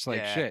Finally. he's like,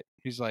 Yeah. shit.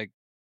 He's like,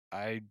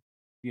 I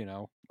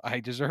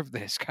deserve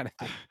this kind of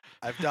thing.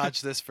 I've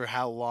dodged this for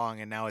how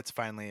long, and now it's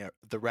finally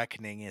the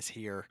reckoning is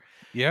here.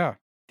 Yeah.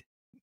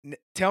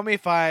 Tell me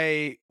if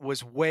I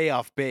was way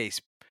off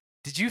base.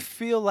 Did you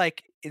feel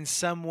like in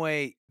some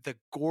way the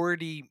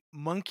Gordy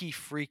monkey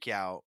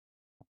freakout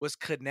was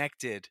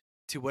connected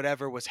to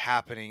whatever was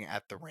happening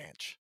at the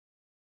ranch?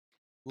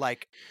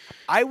 Like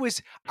I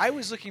was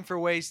looking for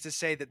ways to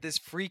say that this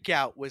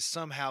freakout was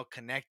somehow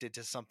connected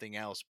to something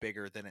else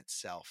bigger than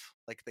itself,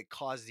 like that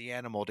caused the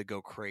animal to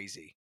go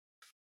crazy.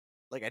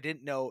 Like I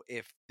didn't know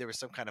if there was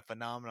some kind of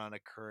phenomenon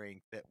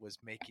occurring that was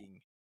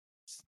making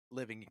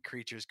living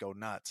creatures go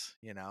nuts,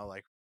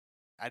 like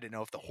I didn't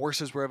know if the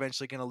horses were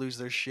eventually going to lose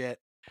their shit,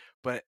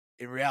 but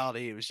in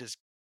reality it was just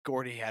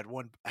Gordy had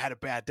a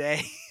bad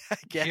day, I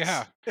guess.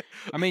 Yeah.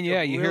 I mean, A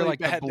yeah, you hear really like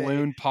the bad day.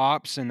 balloon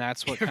pops and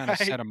that's what kind of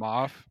Right. set him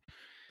off.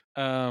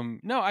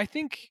 No, I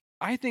think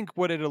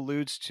what it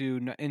alludes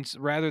to,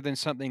 rather than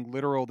something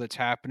literal that's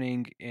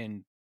happening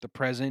in the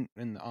present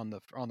and on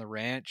the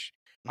ranch,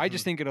 I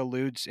just Mhm. think it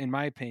alludes, in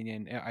my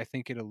opinion, I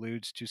think it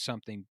alludes to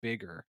something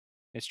bigger.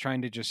 It's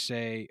trying to just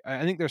say,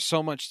 I think there's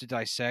so much to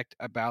dissect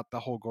about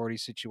the whole Gordy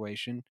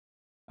situation.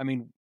 I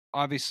mean,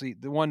 obviously,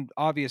 the one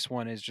obvious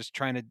one is just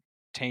trying to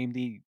tame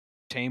the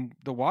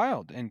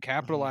wild and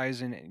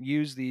capitalize and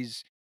use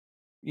these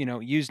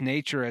use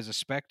nature as a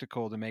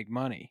spectacle to make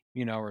money,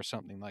 or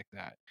something like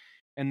that.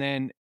 And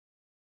then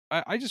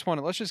I just want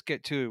to let's just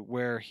get to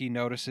where he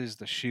notices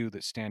the shoe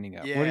that's standing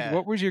up. Yeah.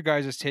 What was your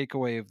guys'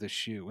 takeaway of the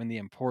shoe and the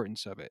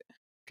importance of it?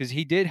 Because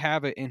he did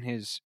have it in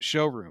his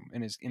showroom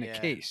in a Yeah.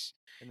 case,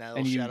 In that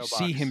and little you shadow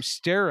see box. him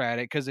stare at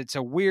it because it's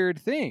a weird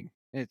thing.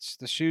 It's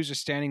the shoe's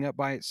just standing up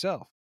by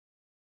itself.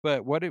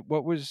 But what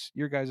was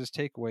your guys'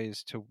 takeaway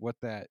as to what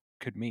that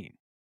could mean?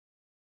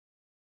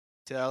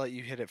 So I'll let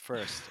you hit it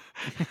first.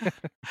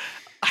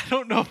 I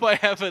don't know if I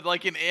have an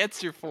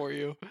answer for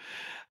you.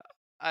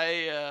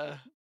 I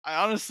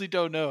honestly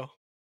don't know.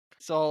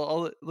 So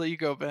I'll let you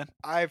go, Ben.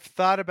 I've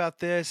thought about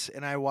this,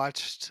 and I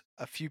watched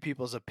a few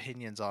people's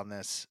opinions on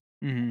this.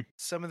 Mm-hmm.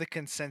 Some of the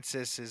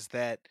consensus is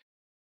that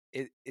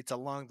it's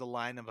along the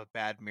line of a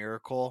bad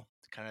miracle.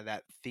 It's kind of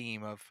that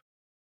theme of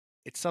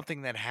it's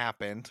something that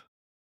happened.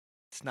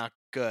 It's not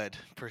good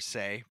per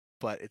se,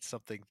 but it's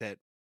something that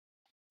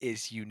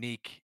is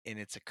unique in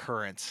its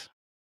occurrence.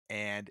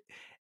 And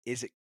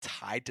is it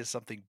tied to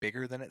something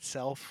bigger than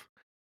itself?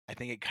 I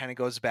think it kind of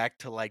goes back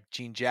to like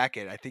Jean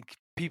Jacket. I think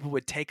people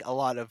would take a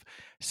lot of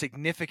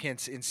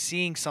significance in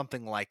seeing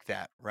something like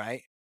that,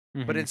 right?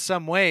 But in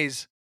some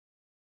ways,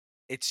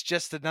 it's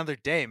just another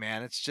day,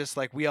 man. It's just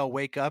like we all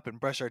wake up and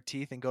brush our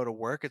teeth and go to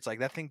work. It's like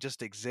that thing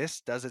just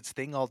exists, does its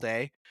thing all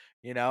day,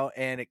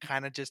 and it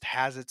kind of just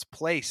has its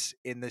place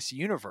in this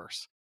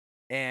universe.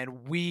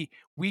 And we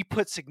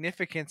put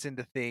significance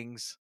into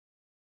things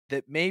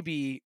that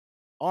maybe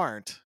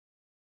aren't,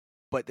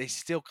 but they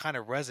still kind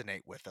of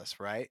resonate with us,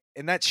 right?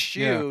 And that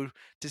shoe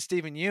to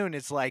Stephen Yeun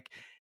is like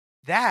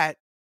that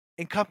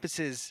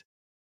encompasses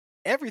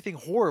everything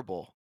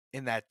horrible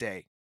in that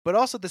day. But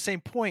also at the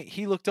same point,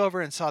 he looked over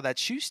and saw that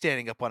shoe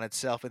standing up on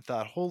itself and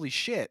thought, "Holy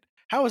shit,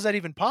 how is that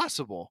even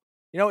possible?"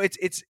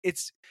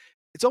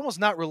 It's almost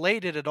not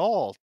related at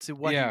all to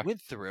what he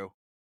went through.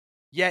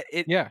 Yet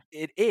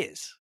it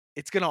is.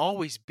 It's gonna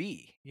always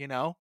be.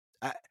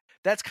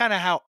 That's kind of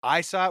how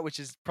I saw it, which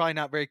is probably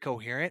not very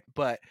coherent,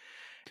 but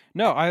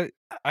no,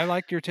 I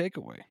like your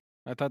takeaway.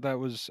 I thought that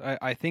was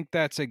I think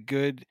that's a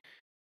good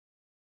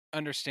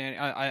understanding.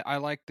 I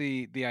like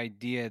the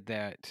idea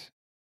that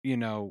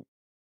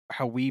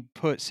how we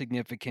put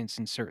significance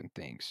in certain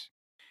things,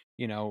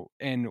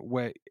 and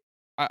what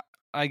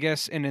I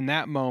guess, and in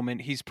that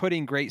moment, he's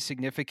putting great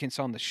significance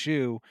on the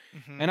shoe,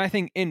 and I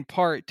think in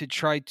part to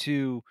try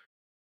to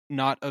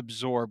not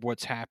absorb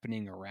what's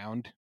happening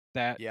around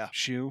that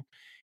shoe,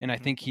 and I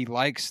think he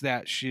likes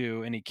that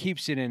shoe, and he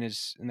keeps it in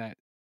that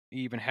he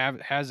even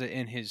has it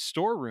in his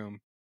storeroom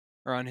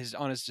or on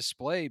his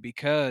display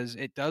because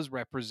it does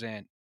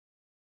represent,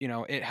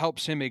 it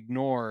helps him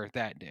ignore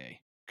that day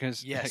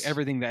because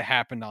everything that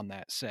happened on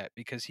that set,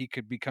 because he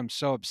could become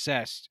so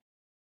obsessed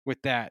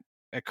with that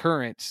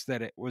occurrence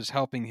that it was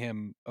helping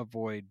him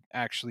avoid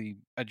actually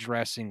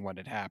addressing what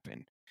had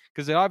happened.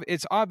 Because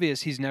it's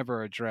obvious he's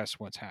never addressed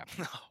what's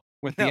happened.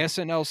 With the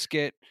SNL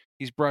skit,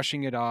 he's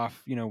brushing it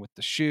off, with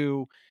the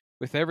shoe,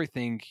 with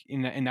everything,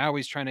 and now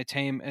he's trying to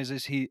tame as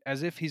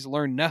if he's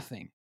learned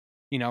nothing,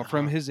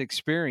 from his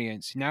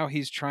experience. Now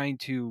he's trying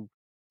to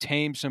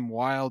tame some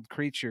wild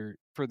creature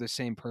for the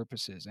same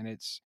purposes, and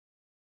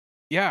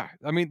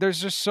I mean, there's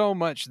just so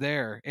much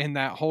there in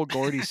that whole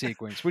Gordy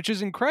sequence, which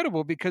is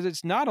incredible because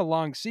it's not a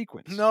long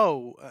sequence.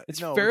 No, it's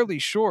fairly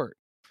short.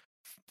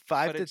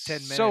 5 to 10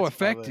 minutes. So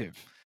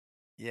effective.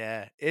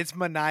 Yeah, it's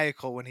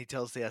maniacal when he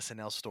tells the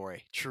SNL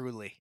story.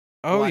 Truly.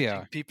 Oh,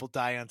 watching people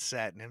die on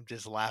set and him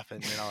just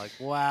laughing, like,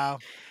 wow.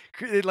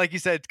 Like you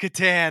said,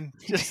 Catan,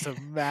 just a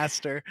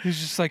master. He's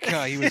just like,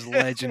 he was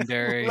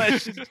legendary.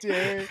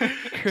 Legendary.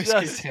 Chris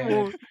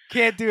Catan.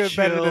 Can't do it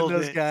better than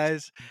those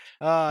guys.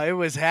 It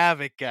was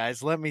havoc,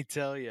 guys. Let me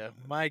tell you.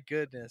 My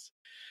goodness.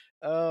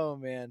 Oh,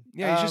 man.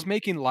 Yeah, he's just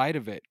making light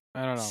of it.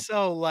 I don't know.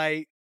 So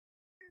light.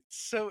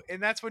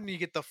 And that's when you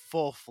get the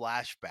full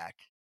flashback.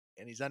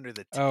 And he's under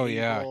the table. Oh,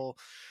 yeah.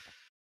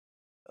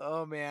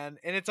 Oh, man.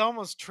 And it's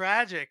almost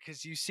tragic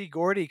because you see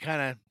Gordy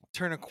kind of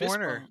turn a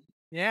corner.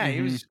 Yeah,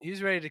 he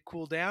was ready to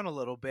cool down a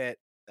little bit.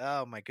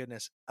 Oh, my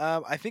goodness.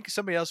 I think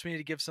somebody else we need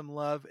to give some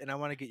love, and I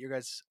want to get your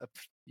guys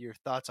your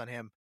thoughts on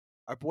him.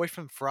 Our boy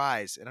from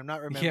Fries, and I'm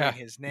not remembering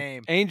his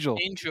name. Angel.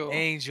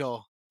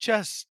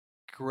 Just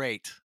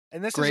great.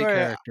 And this great is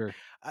where, character.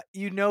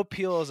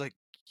 Peele is like,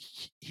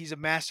 he's a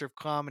master of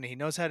comedy. He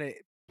knows how to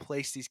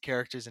place these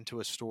characters into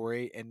a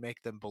story and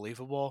make them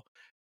believable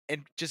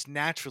and just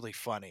naturally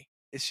funny.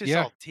 It's just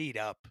all teed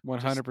up.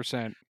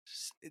 100%.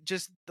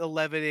 Just the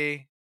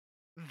levity,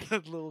 the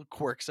little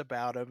quirks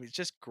about him. He's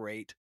just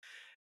great.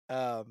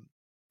 And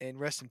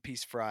rest in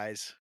peace,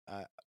 Fries.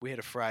 We had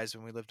a Fries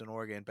when we lived in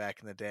Oregon back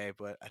in the day,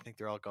 but I think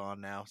they're all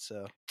gone now.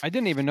 So I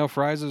didn't even know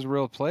Fries was a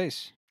real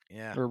place.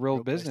 Yeah. Or a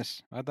real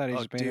business. Place. I thought he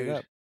just made it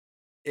up.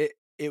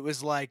 It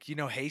was like,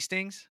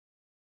 Hastings?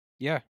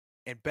 Yeah.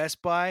 And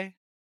Best Buy?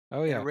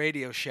 Oh, yeah. And a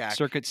Radio Shack.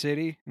 Circuit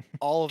City?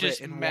 All of just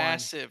it in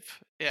massive.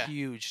 one. Yeah.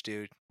 Huge,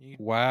 dude. You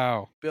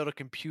wow. Build a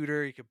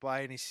computer. You could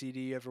buy any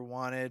CD you ever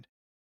wanted.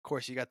 Of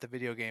course, you got the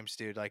video games,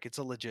 dude. Like, it's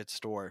a legit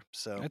store.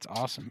 So that's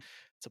awesome.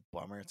 It's a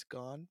bummer it's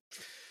gone.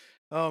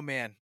 Oh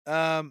man.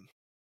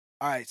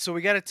 All right, so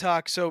we got to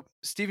talk. So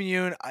Stephen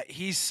Yeun,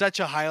 he's such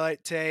a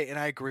highlight today, and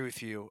I agree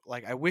with you.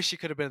 Like, I wish he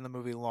could have been in the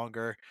movie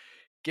longer.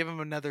 Give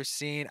him another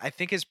scene. I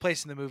think his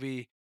place in the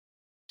movie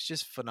is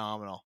just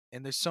phenomenal,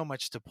 and there's so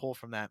much to pull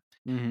from that.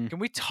 Mm-hmm. Can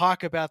we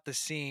talk about the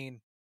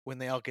scene when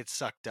they all get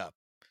sucked up?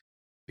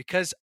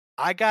 Because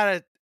I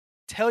gotta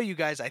tell you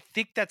guys, I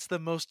think that's the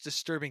most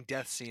disturbing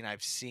death scene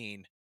I've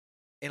seen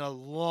in a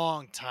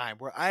long time,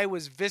 where I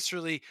was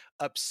viscerally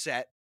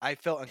upset. I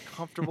felt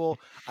uncomfortable.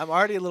 I'm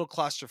already a little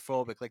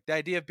claustrophobic. Like the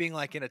idea of being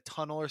like in a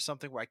tunnel or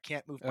something where I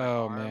can't move my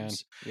Oh man,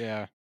 arms.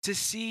 yeah. To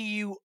see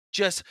you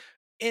just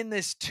in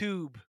this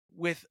tube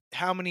with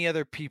how many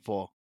other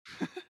people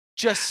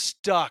just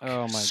stuck,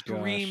 Oh my gosh.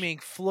 screaming,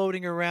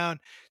 floating around,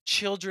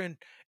 children.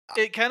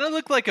 It kind of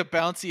looked like a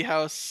bouncy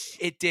house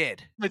It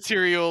did.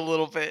 material a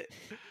little bit.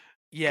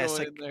 Yes,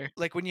 going in there.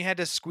 like when you had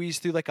to squeeze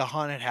through like a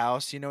haunted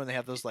house, you know, and they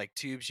have those like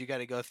tubes you got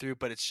to go through,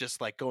 but it's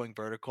just like going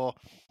vertical.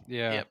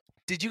 Yeah. Yep.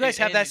 Did you guys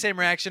have that And- same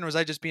reaction, or was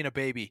I just being a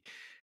baby?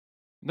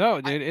 No,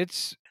 dude,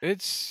 it's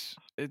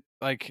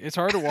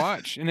hard to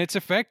watch, and it's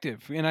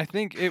effective. And I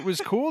think it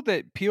was cool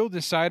that Peele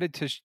decided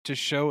to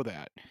show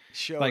that,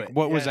 Show like it.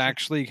 what was Yeah.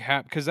 actually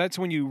happening, because that's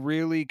when you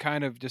really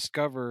kind of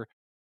discover,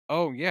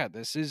 oh yeah,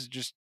 this is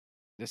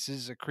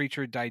a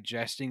creature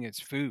digesting its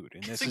food,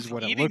 and this It's is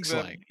what it eating looks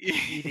them. like.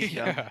 Eating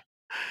them. Yeah.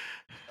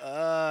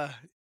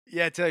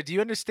 Yeah. Taylor, do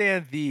you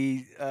understand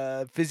the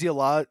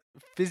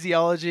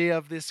physiology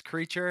of this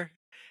creature?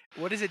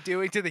 What is it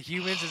doing to the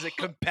humans? Does it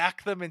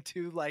compact them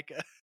into like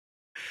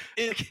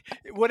a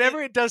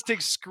whatever it does to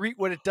excrete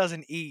what it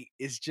doesn't eat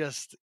is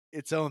just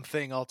its own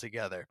thing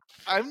altogether.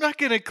 I'm not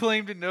gonna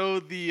claim to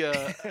know the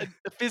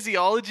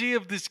physiology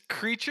of this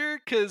creature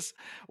because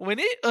when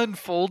it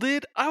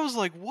unfolded, I was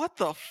like, "What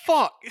the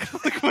fuck?"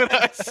 Like when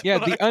I saw Yeah,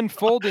 the it,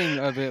 unfolding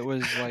of it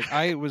was like,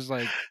 I was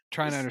like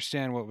trying to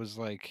understand what was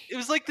like it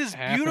was like this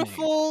happening.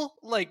 beautiful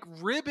like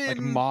ribbon, like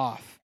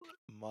moth,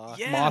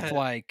 yeah,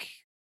 moth-like,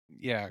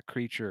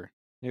 creature.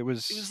 It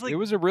was like- it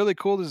was a really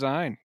cool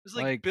design. It was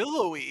like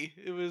billowy.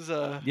 It was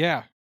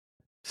Yeah.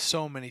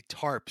 So many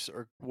tarps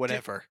or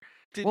whatever.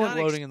 did Well, not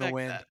floating in the expect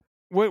wind. that.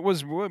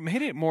 What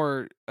made it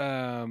more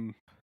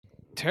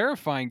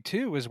terrifying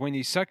too was when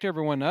he sucked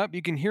everyone up,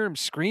 you can hear him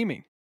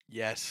screaming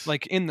Yes.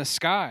 like in the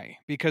sky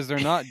because they're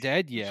not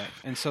dead yet,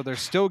 and so they're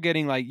still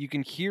getting like you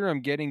can hear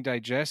them getting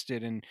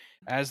digested, and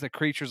as the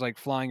creature's like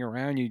flying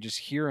around, you just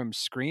hear him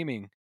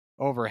screaming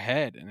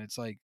overhead, and it's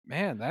like,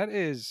 man,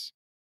 that's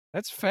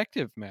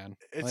effective, man.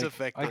 It's Like,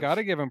 effective. I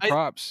gotta give him I-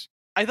 props.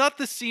 I thought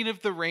the scene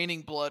of the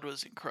raining blood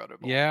was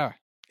incredible. Yeah.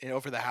 And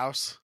over the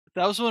house.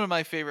 That was one of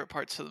my favorite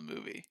parts of the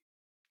movie.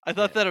 I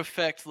thought that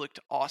effect looked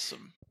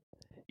awesome.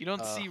 You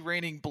don't see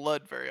raining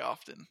blood very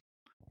often.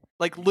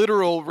 Like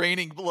literal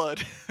raining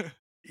blood.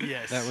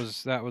 Yes.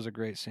 That was a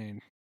great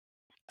scene.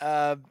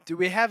 Do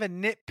we have a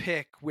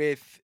nitpick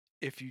with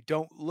if you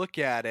don't look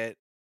at it,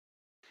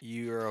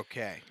 you're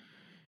okay?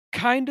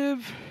 Kind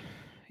of,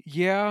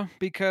 yeah,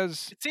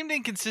 because It seemed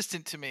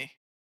inconsistent to me.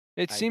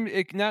 it I-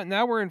 seemed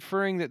now we're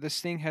inferring that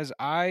this thing has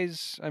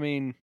eyes. I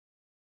mean,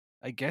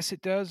 I guess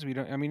it does. We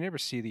never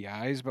see the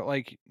eyes, but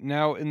like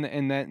now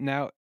in that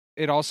now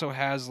it also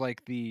has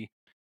like the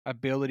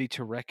ability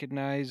to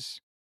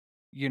recognize,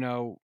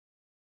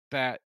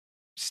 that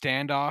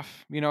standoff.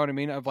 You know what I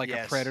mean? Of like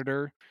Yes. a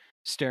predator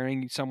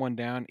staring someone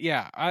down.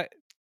 Yeah,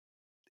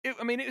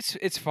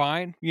 it's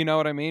fine. You know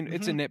what I mean?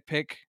 It's a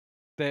nitpick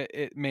that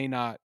it may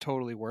not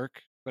totally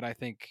work, but I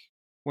think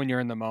when you're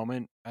in the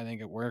moment, I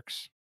think it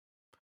works.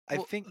 I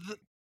Well, think.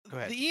 Go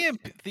ahead.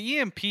 the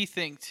EMP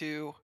thing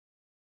too.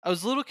 I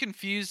was a little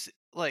confused,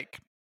 like,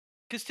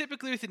 because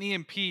typically with an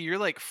EMP, you're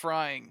like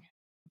frying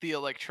the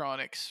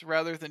electronics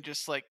rather than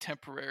just like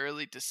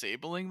temporarily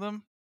disabling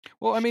them.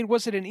 Well, I mean,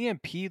 was it an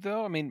EMP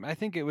though? I mean, I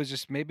think it was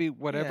just maybe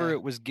whatever Yeah.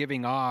 it was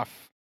giving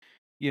off,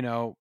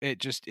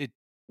 it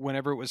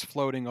whenever it was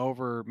floating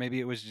over, maybe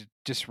it was just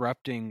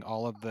disrupting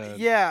all of the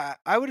Yeah,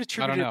 I would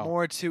attribute it know.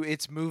 more to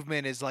its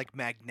movement is like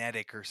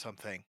magnetic or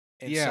something.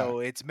 And Yeah. so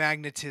its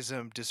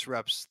magnetism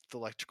disrupts the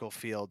electrical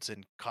fields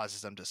and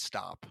causes them to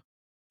stop.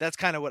 That's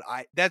kind of what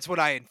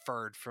I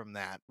inferred from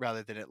that,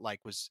 rather than it like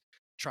was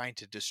trying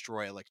to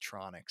destroy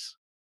electronics.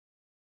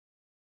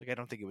 Like I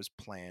don't think it was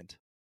planned.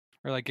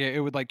 or like it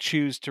would like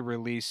choose to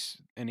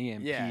release an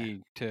EMP Yeah.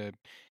 to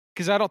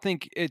because I don't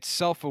think it's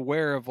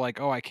self-aware of like,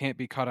 oh, I can't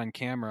be caught on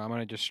camera. I'm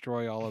going to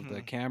destroy all of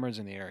the Mhm. cameras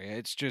in the area.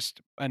 It's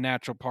just a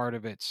natural part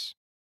of its,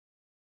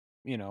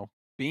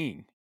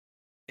 being.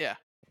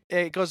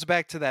 It goes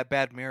back to that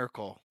bad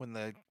miracle when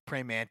the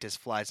praying mantis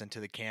flies into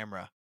the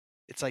camera.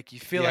 It's like you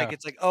feel like Yeah.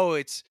 it's like, oh,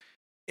 it's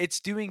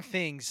doing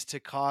things to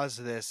cause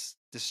this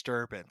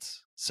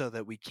disturbance so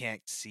that we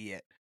can't see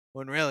it.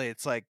 When really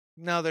it's like,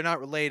 no, they're not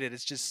related. It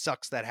just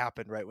sucks that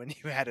happened right when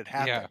you had it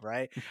happen, Yeah.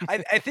 right?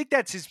 I think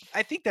that's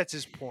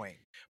his point,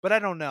 but I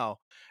don't know.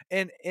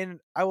 And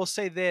I will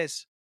say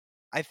this,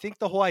 I think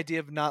the whole idea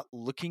of not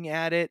looking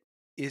at it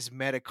is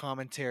meta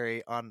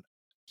commentary on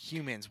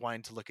humans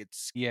wanting to look at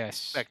Yes.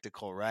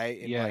 spectacle, right?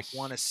 And Yes. like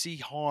want to see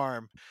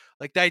harm.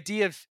 Like the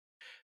idea of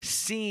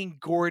seeing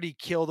Gordy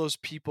kill those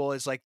people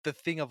is like the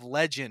thing of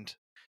legend,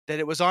 that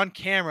it was on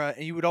camera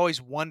and you would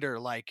always wonder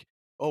like,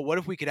 oh, what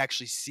if we could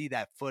actually see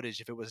that footage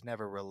if it was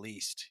never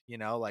released? You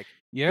know, like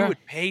who Yeah.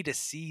 would pay to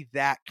see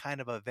that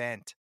kind of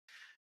event?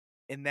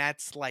 And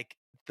that's like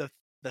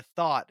the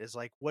thought is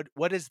like, what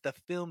does the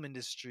film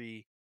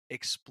industry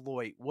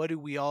exploit? What do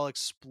we all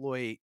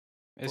exploit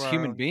As for our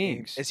human own gain?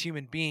 beings. As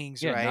human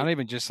beings, Yeah, right? not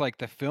even just like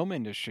the film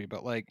industry,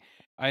 but like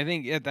I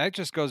think that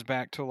just goes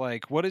back to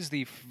like what is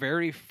the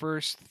very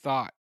first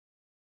thought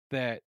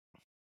that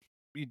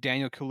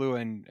Daniel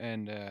Kaluuya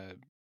and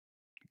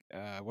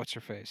what's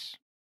her face,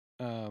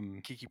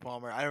 Kiki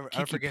Palmer. I don't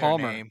Kiki forget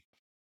Palmer. her name.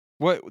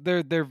 What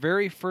their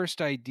very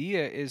first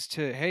idea is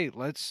to, hey,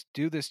 let's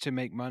do this to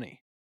make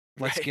money.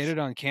 Let's get Right. it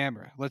on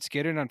camera. Let's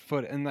get it on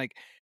foot. And like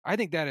I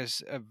think that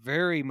is a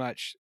very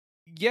much,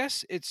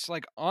 yes, it's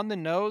like on the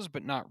nose,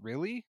 but not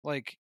really.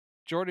 Like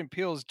Jordan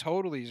Peele is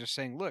totally just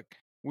saying, look,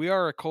 we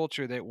are a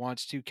culture that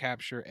wants to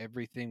capture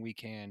everything we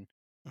can.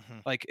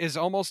 Mhm. Like is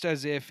almost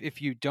as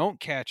if you don't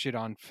catch it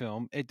on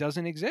film, it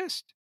doesn't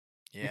exist.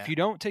 Yeah. If you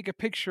don't take a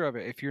picture of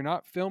it, if you're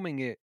not filming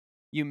it,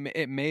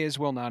 it may as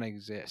well not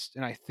exist.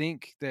 And I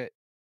think that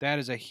that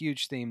is a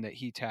huge theme that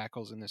he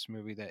tackles in this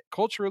movie that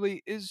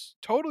culturally is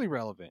totally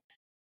relevant.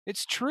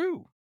 It's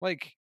true.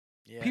 Like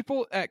Yeah.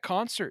 people at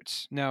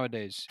concerts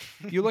nowadays,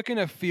 you look in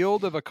a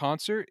field of a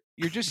concert,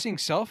 you're just seeing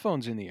cell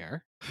phones in the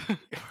air.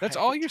 That's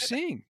all you're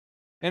seeing.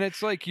 And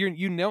it's like you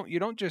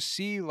don't just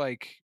see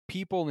like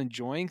people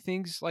enjoying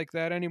things like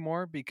that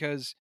anymore,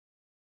 because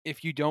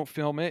if you don't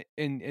film it,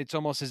 and it's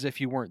almost as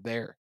if you weren't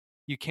there.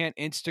 You can't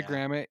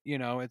Instagram it,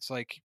 it's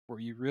like, were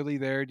you really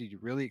there? Did you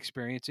really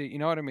experience it? You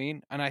know what I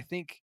mean? And I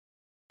think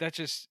that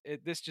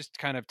this just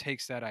kind of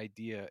takes that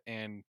idea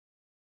and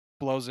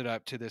blows it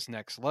up to this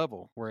next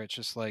level where it's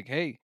just like,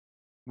 hey,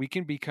 we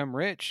can become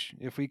rich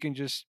if we can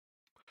just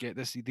get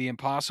the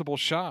impossible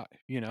shot,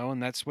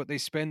 and that's what they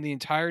spend the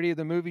entirety of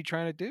the movie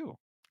trying to do.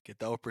 Get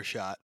the Oprah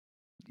shot.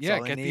 That's Yeah,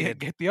 all they needed.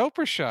 get the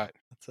Oprah shot.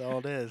 That's all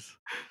it is.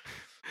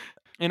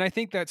 And I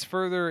think that's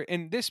further,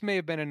 and this may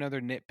have been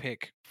another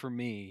nitpick for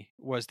me,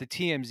 was the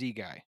TMZ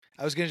guy.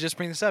 I was gonna just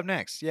bring this up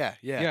next. Yeah.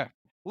 Yeah.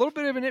 A little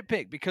bit of a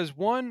nitpick because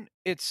one,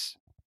 it's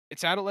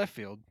out of left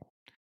field.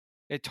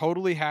 It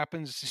totally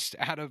happens just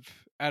out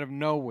of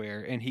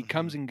nowhere, and he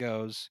comes and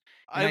goes.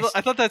 And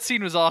I thought that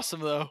scene was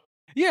awesome though.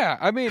 Yeah,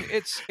 I mean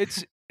it's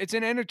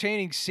an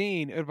entertaining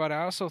scene, but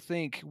I also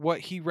think what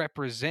he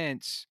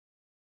represents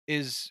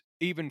is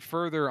even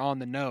further on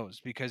the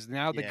nose, because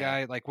now the Yeah.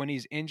 guy, like when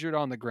he's injured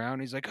on the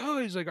ground, he's like,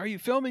 are you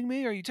filming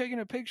me? Are you taking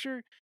a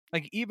picture?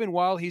 Like even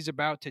while he's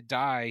about to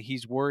die,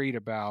 he's worried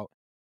about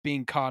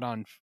being caught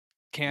on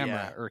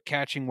camera or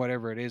catching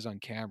whatever it is on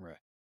camera.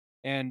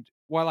 And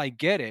while I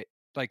get it,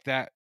 like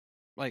that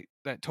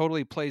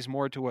totally plays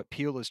more to what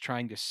Peele is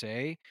trying to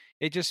say,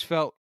 it just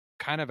felt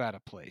kind of out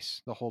of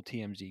place, the whole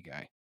TMZ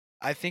guy.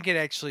 I think it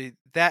actually,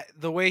 that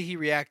the way he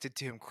reacted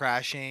to him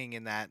crashing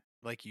and that,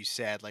 like you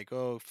said, like,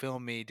 oh,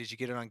 film me, did you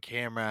get it on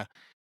camera?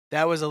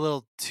 That was a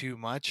little too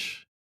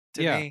much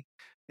to me.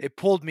 It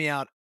pulled me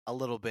out a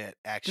little bit,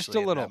 actually, Just a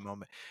little. in that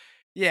moment.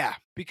 Yeah,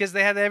 because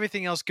they had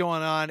everything else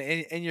going on,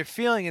 and you're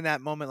feeling in that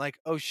moment like,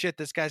 oh shit,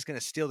 this guy's gonna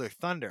steal their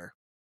thunder.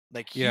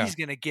 Like he's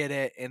gonna get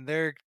it, and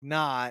they're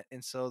not,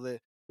 and so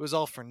it was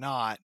all for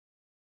naught,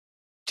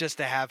 just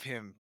to have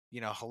him,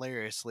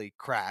 hilariously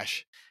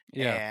crash.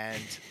 Yeah.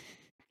 And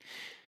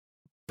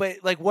but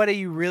like, what are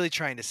you really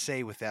trying to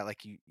say with that?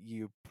 Like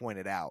you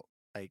pointed out,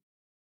 like,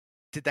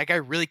 did that guy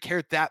really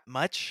care that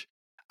much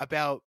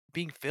about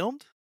being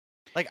filmed?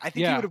 Like, I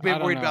think he would have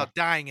been worried about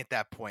dying at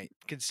that point,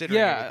 considering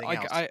everything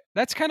else.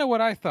 That's kind of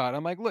what I thought.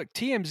 I'm like, look,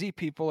 TMZ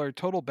people are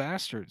total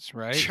bastards,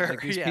 right? Sure,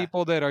 like these yeah.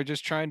 people that are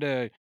just trying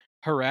to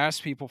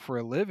harass people for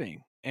a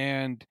living.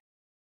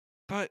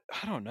 But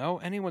I don't know,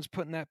 anyone's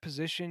put in that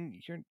position.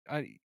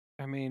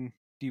 I mean,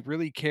 do you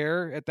really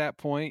care at that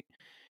point?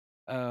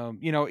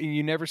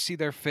 You never see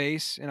their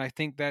face, and I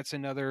think that's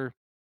another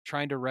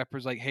trying to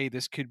represent, like, hey,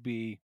 this could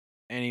be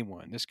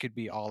anyone. This could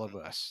be all of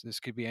us. This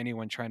could be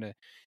anyone trying to.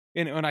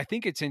 And I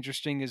think it's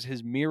interesting is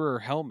his mirror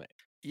helmet.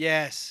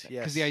 Yes.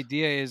 Because the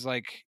idea is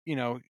like,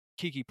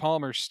 Kiki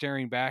Palmer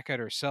staring back at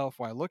herself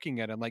while looking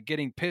at him, like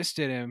getting pissed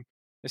at him,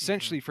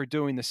 essentially for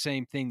doing the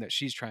same thing that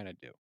she's trying to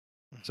do.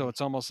 So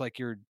it's almost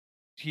like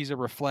he's a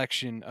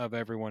reflection of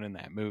everyone in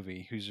that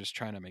movie who's just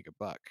trying to make a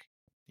buck,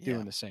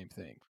 doing the same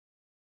thing.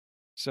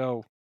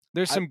 So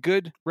there's some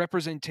good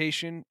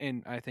representation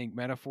and I think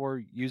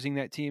metaphor using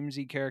that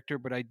TMZ character,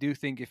 but I do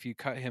think if you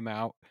cut him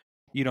out,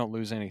 you don't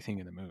lose anything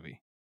in the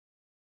movie.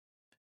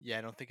 Yeah,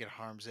 I don't think it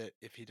harms it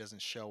if he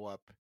doesn't show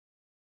up.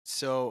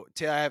 So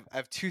I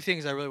have two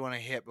things I really want to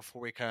hit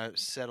before we kind of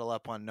settle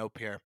up on Nope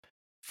here.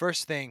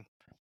 First thing,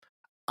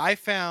 I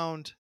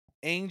found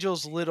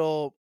Angel's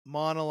little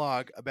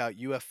monologue about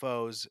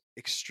UFOs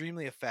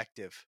extremely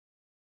effective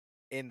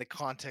in the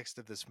context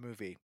of this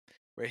movie,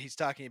 where he's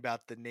talking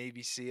about the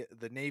Navy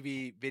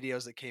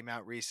videos that came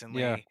out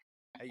recently. Yeah.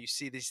 How you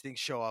see these things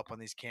show up on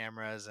these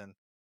cameras, and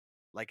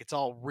like it's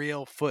all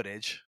real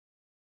footage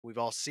we've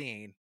all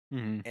seen,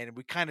 Mm-hmm. and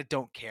we kind of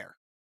don't care.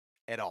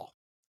 at all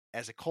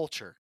as a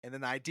culture. And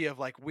then the idea of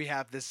like we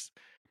have this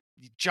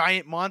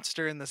giant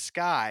monster in the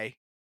sky,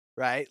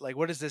 right? Like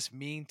what does this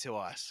mean to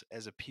us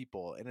as a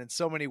people? And in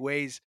so many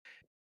ways,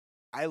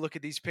 I look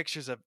at these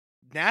pictures of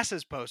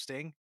NASA's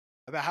posting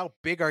about how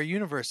big our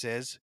universe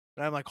is,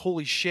 and I'm like,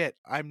 holy shit,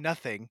 I'm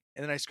nothing.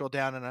 And then I scroll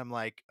down and I'm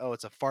like, oh,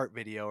 it's a fart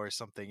video or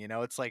something. You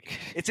know, it's like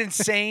it's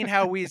insane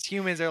how we as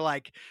humans are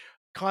like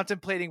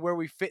contemplating where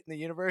we fit in the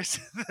universe.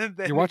 Then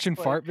You're watching it's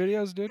like- fart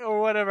videos, dude? or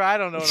whatever. I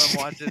don't know what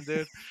I'm watching,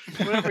 dude.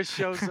 Whatever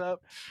shows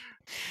up,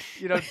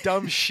 you know,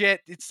 dumb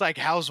shit. It's like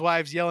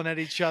housewives yelling at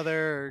each other.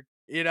 Or,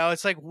 you know,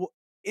 it's like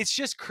it's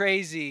just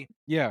crazy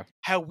Yeah.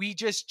 how we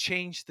just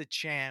changed the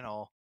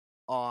channel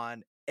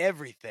on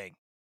everything.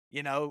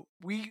 You know,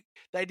 the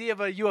idea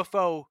of a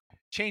UFO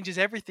changes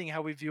everything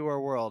how we view our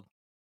world.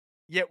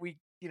 Yet we,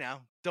 you know,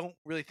 don't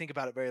really think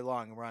about it very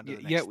long, and we're on to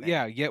the next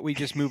thing. Yet we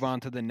just move on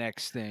to the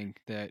next thing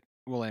that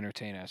will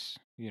entertain us,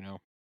 you know.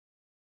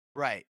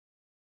 Right.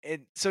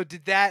 And so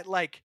did that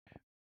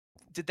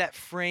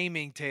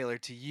framing, Taylor,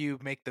 to you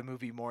make the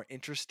movie more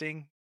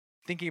interesting?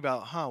 Thinking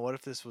about, what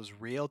if this was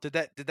real? Did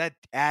that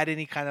add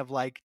any kind of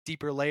like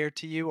deeper layer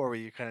to you, or were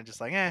you kind of just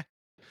like,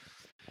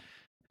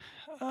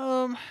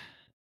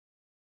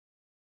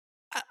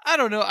 I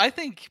don't know. I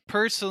think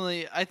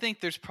personally, I think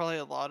there's probably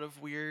a lot of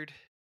weird,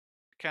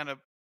 kind of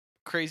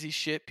crazy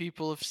shit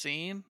people have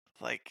seen,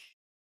 like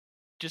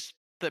just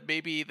that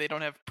maybe they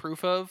don't have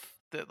proof of,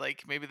 that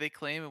like maybe they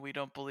claim and we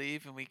don't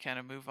believe, and we kind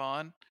of move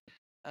on.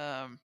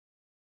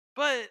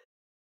 But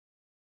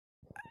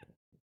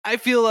I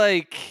feel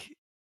like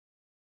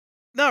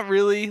not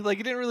really. Like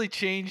it didn't really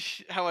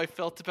change how I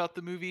felt about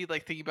the movie.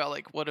 Like thinking about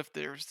like what if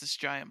there was this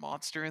giant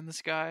monster in the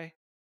sky?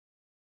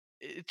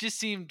 It just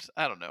seemed,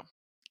 I don't know.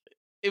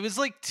 It was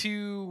like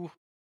the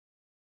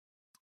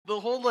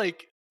whole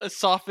like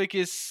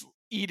esophagus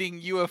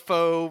eating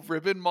UFO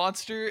ribbon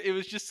monster. It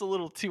was just a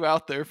little too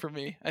out there for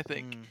me, I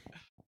think.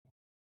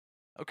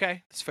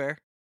 Okay, that's fair.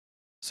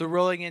 So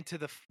rolling into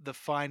the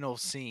final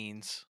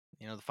scenes,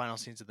 you know, the final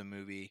scenes of the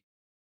movie,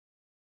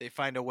 they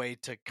find a way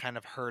to kind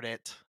of hurt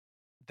it.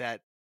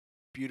 That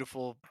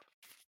beautiful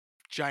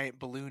giant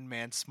balloon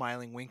man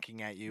smiling,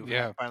 winking at you.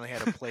 Yeah. Finally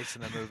had a place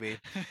in the movie.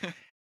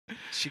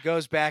 She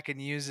goes back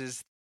and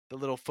uses the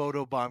little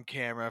photobomb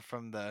camera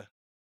from the,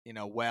 you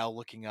know, well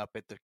looking up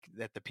at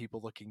the people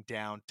looking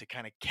down to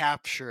kind of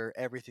capture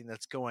everything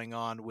that's going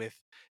on with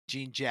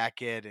Jean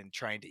Jacket and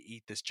trying to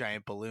eat this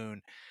giant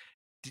balloon.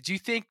 Did you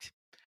think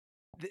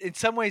in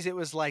some ways it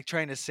was like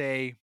trying to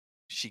say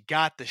she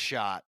got the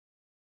shot,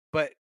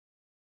 but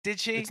did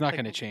she? It's not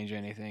going to change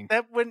anything.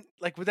 That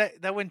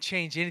wouldn't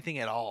change anything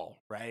at all,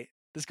 right?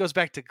 This goes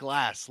back to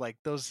Glass. Like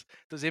those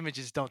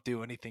images don't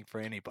do anything for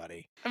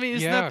anybody. I mean,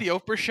 isn't that the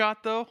Oprah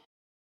shot though?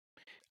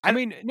 I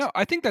mean, no,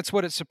 I think that's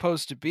what it's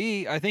supposed to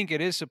be. I think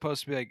it is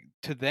supposed to be like,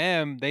 to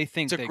them, they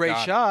think It's a they great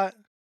got it. shot.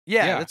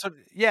 Yeah, Yeah. that's what.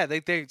 Yeah,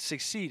 they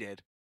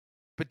succeeded.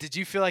 But did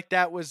you feel like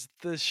that was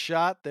the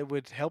shot that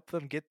would help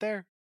them get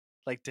there?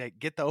 Like to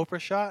get the Oprah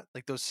shot,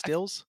 like those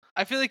stills.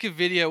 I feel like a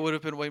video would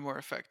have been way more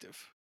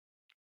effective.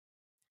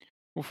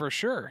 Well, for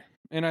sure.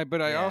 And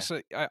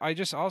I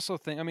just also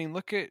think, I mean,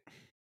 look at,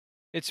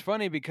 it's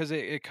funny because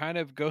it kind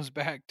of goes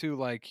back to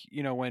like,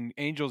 you know, when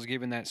Angel's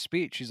giving that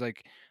speech, she's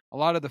like, a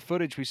lot of the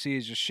footage we see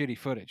is just shitty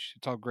footage.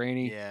 It's all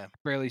grainy. Yeah.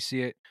 Barely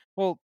see it.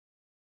 Well,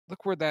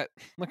 look at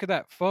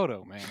that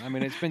photo, man. I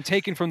mean, it's been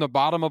taken from the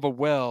bottom of a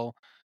well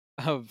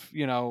of,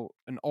 you know,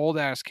 an old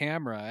ass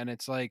camera. And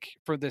it's like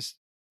for this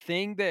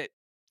thing that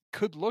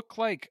could look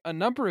like a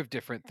number of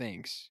different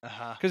things.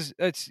 Because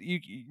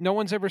no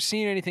one's ever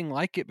seen anything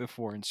like it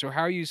before. And so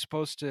how are you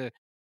supposed to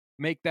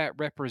make that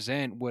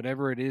represent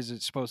whatever it is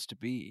it's supposed to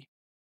be?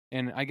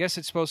 And I guess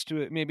it's supposed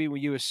to, maybe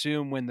when you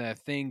assume when the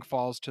thing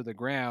falls to the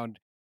ground,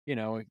 you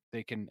know,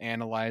 they can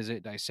analyze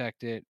it,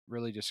 dissect it,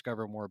 really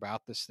discover more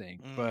about this thing.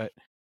 But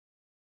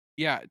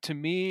yeah, to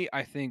me,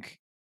 I think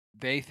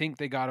they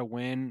got to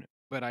win,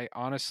 but I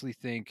honestly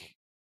think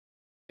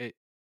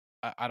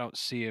I don't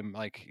see him,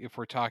 like, if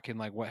we're talking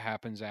like what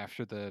happens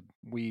after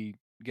we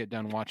get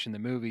done watching the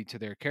movie to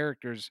their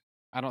characters,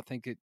 I don't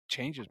think it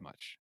changes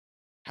much.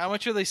 How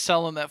much are they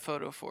selling that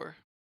photo for?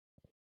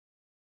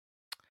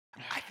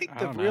 I think I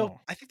don't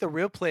know. the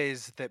real play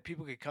is that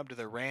people could come to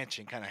the ranch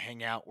and kind of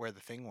hang out where the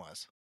thing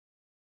was,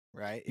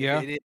 right?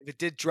 Yeah. If it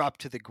did drop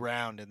to the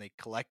ground and they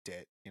collect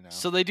it, you know.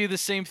 So they do the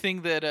same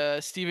thing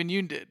that Stephen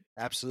Yoon did.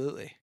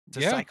 Absolutely, it's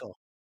a Yeah. cycle.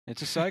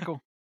 It's a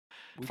cycle.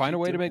 We Find a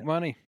keep way to doing make it.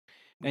 money.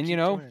 We And keep you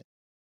know, doing it.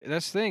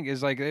 that's the thing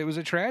is like it was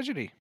a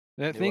tragedy.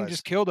 That It thing was.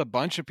 just killed a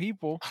bunch of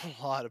people.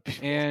 A lot of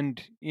people.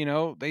 And, you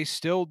know, the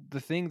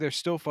thing they're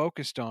still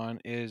focused on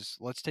is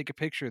let's take a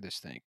picture of this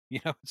thing. You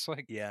know, it's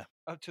like Yeah.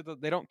 up to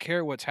they don't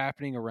care what's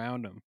happening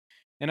around them.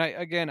 And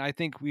I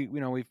think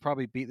we've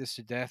probably beat this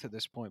to death at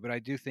this point, but I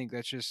do think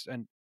that's just,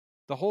 and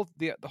the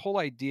whole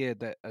idea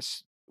that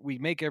we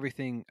make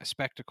everything a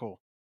spectacle,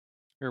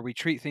 or we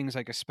treat things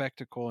like a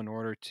spectacle in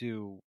order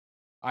to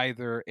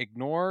either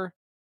ignore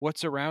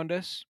what's around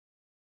us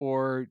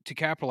or to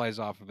capitalize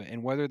off of it.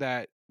 And whether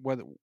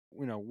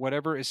you know,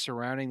 whatever is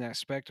surrounding that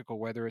spectacle,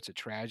 whether it's a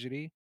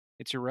tragedy,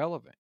 it's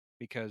irrelevant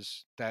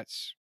because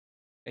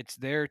it's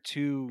there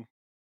to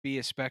be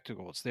a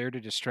spectacle. It's there to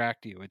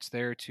distract you. It's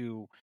there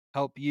to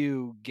help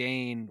you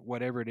gain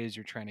whatever it is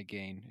you're trying to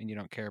gain, and you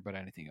don't care about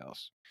anything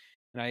else.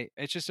 And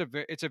it's just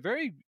it's a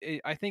very,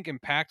 I think,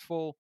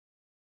 impactful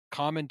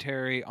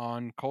commentary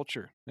on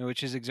culture,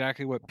 which is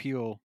exactly what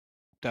Peele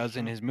does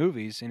in his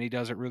movies, and he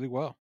does it really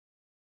well.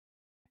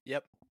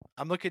 Yep.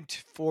 I'm looking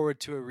forward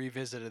to a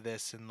revisit of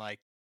this in like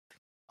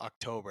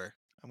October.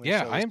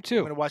 Yeah, I am too.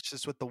 I'm going to watch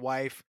this with the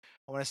wife.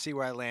 I want to see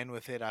where I land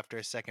with it after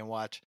a second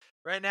watch.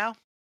 Right now,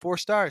 4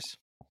 stars.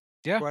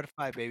 Yeah. 4 out of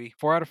 5, baby.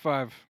 4 out of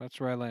 5. That's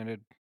where I landed.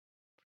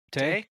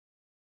 Tay?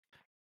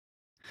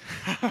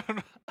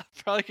 I'm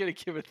probably going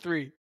to give it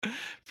 3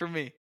 for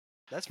me.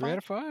 That's 3 fine. out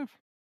of 5.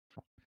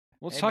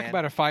 Let's Hey, talk man.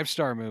 about a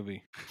 5-star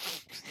movie.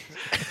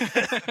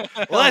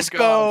 Let's Oh,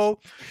 go.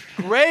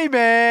 Gray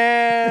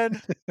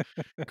Man.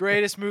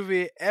 Greatest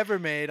movie ever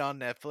made on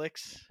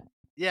Netflix.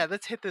 Yeah,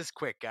 let's hit this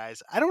quick,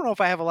 guys. I don't know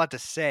if I have a lot to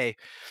say.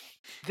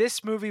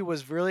 This movie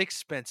was really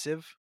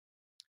expensive.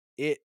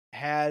 It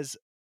has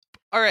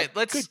All right,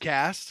 a good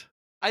cast.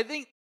 I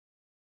think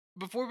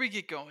before we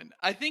get going,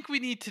 I think we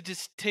need to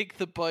just take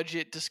the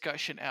budget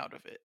discussion out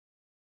of it.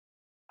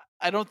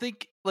 I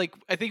think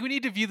we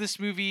need to view this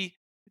movie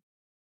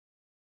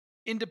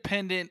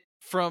independent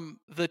from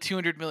the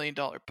 $200 million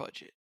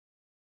budget.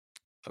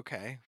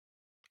 Okay.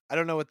 I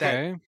don't know what that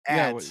Okay.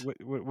 adds. Yeah.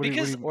 What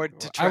Because- do you, or I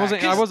detracts.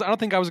 don't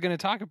think I was going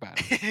to talk about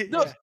it.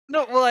 No, Yeah.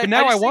 no. Well, But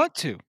now I just think- want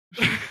to.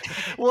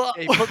 Well,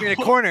 Hey, you put me in a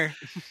corner.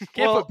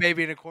 Can't Well, put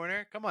baby in a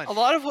corner. Come on. a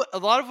lot of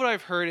what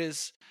I've heard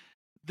is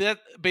that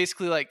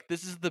basically like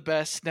this is the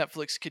best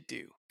Netflix could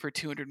do for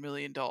 $200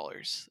 million.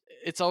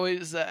 It's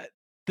always that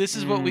this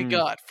is what we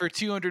got for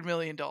 $200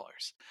 million.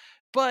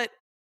 But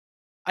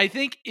I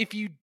think if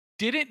you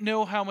didn't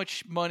know how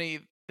much money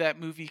that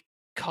movie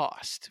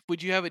cost,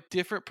 would you have a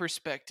different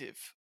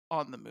perspective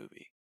on the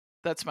movie?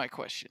 That's my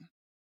question.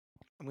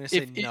 I'm going to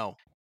say if- no.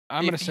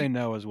 I'm going to if say you-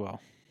 no as well.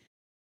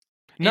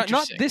 Not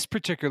Interesting. this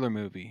particular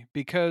movie,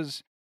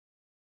 because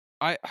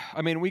I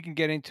mean, we can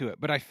get into it,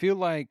 but I feel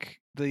like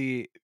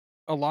I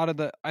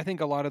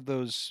think a lot of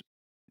those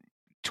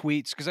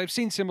tweets, because I've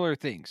seen similar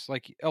things,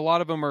 like a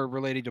lot of them are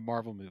related to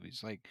Marvel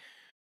movies. Like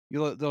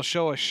they'll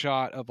show a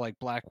shot of like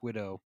Black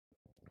Widow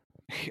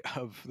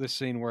of the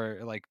scene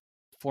where like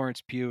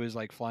Florence Pugh is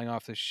like flying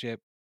off the ship,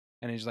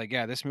 and he's like,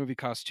 yeah, this movie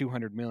cost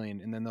 $200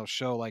 million, and then they'll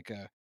show like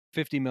a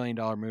 $50 million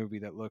movie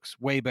that looks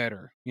way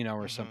better,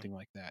 or something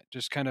like that.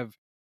 Just kind of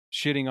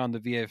shitting on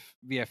the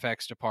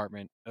VFX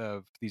department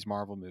of these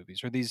Marvel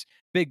movies or these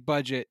big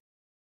budget,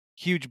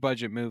 huge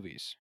budget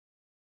movies.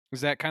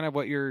 Is that kind of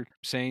what you're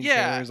saying,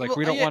 Yeah, Taylor? Is like well,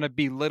 we don't yeah. want to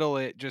belittle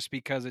it just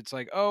because it's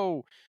like,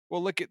 oh,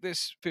 well, look at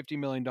this $50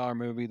 million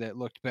movie that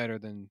looked better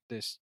than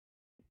this.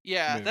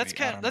 Yeah, movie. that's I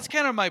kind don't of that's know.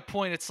 kind of my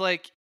point. It's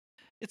like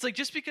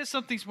just because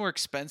something's more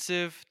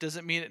expensive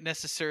doesn't mean it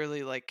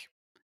necessarily like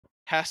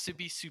has to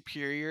be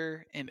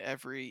superior in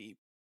every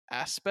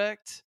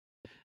aspect.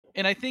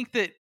 And I think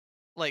that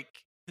like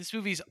this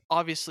movie's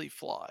obviously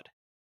flawed,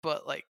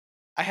 but like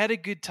I had a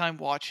good time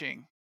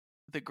watching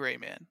The Gray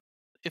Man,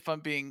 if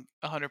I'm being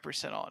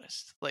 100%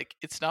 honest. Like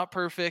it's not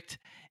perfect.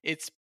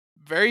 It's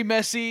very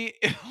messy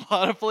in a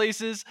lot of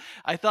places.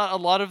 I thought a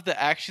lot of the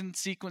action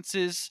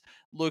sequences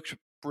looked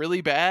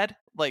really bad,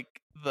 like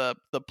the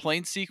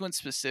plane sequence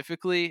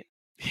specifically.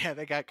 Yeah,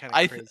 they got kind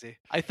I of th- crazy.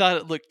 I thought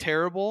it looked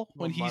terrible A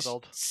when little he's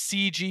muddled.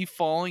 CG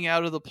falling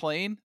out of the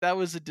plane. That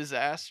was a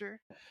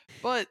disaster.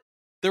 But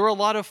there were a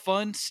lot of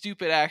fun,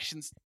 stupid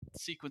action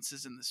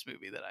sequences in this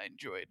movie that I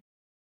enjoyed.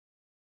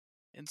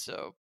 And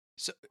so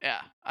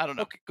yeah, I don't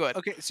know. Go ahead.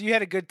 Okay, so you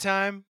had a good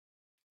time.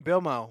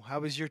 Bill Mo,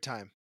 how was your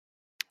time?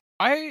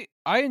 I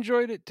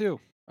enjoyed it too.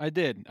 I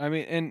did. I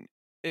mean, and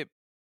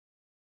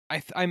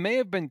I may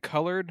have been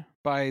colored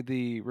by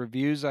the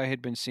reviews I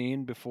had been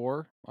seeing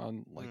before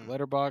on like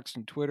Letterboxd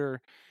and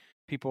Twitter.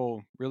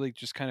 People really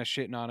just kind of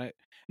shitting on it.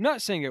 I'm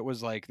not saying it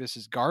was like this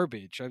is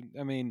garbage.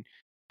 I mean,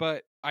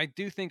 but I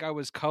do think I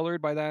was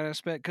colored by that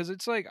aspect because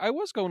it's like I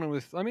was going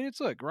with. I mean, it's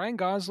look, Ryan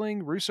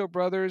Gosling, Russo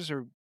brothers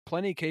are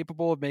plenty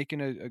capable of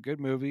making a good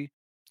movie.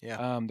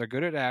 Yeah. They're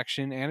good at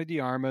action. Ana de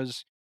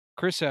Armas,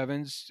 Chris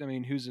Evans. I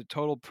mean, who's a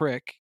total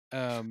prick.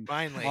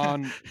 Finally.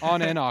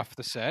 on and off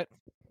the set.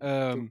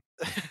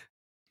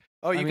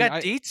 Oh, you mean,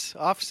 got deets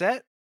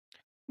offset?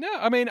 No,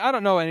 I mean, I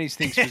don't know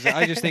anything specific.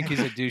 I just think he's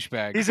a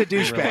douchebag. He's a in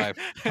real douchebag. life.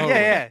 Totally.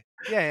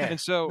 Yeah. And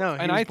so, No, he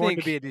and was I born think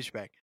to be a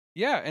douchebag.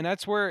 yeah, and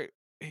that's where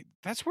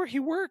he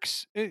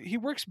works. He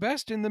works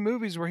best in the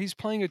movies where he's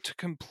playing a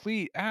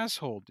complete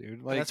asshole, dude.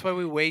 And Like that's why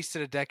we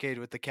wasted a decade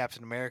with the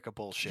Captain America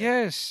bullshit.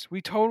 yes,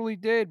 we totally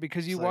did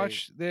because you It's like-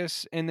 watch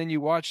this and then you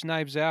watch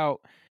Knives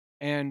Out,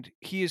 and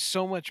he is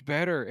so much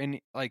better and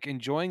like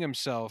enjoying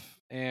himself,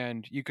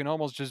 and you can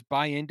almost just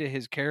buy into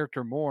his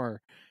character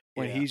more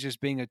when Yeah. he's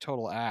just being a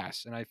total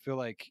ass. And I feel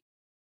like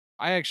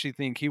I actually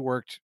think he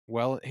worked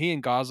well. He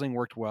and Gosling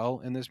worked well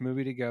in this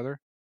movie together.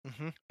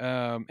 Mm-hmm.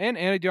 And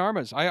Ana de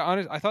Armas.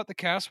 I thought the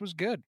cast was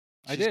good.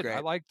 I She's did. great.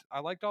 I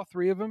liked all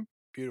three of them.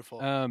 Beautiful.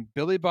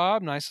 Billy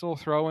Bob, nice little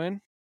throw in.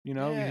 You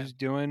know, Yeah. he's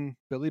doing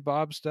Billy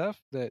Bob stuff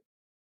that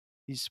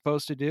he's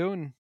supposed to do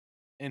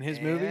in his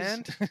movies.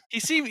 And He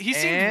seemed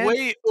And-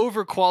 way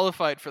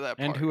overqualified for that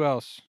part. And who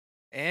else?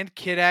 and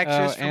kid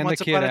actress from and the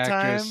Once kid Upon a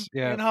actress, Time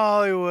yeah. in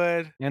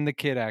Hollywood. And the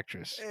kid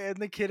actress. And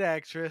the kid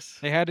actress.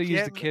 They had to use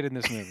the Can't- kid in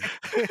this movie.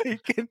 He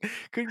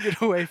couldn't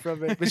get away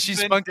from it. But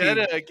she's spunky.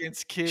 Vendetta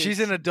against kids. She's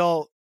an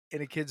adult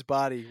in a kid's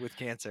body with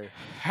cancer.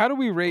 How do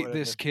we rate whatever.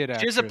 this kid She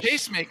actress? has a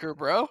pacemaker,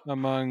 bro.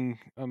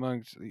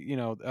 amongst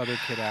other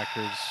kid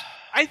actors.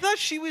 I thought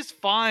she was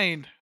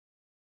fine.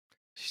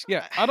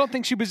 Yeah, I don't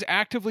think she was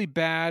actively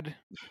bad.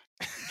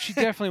 She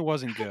definitely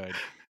wasn't good.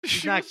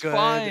 She's She not was good.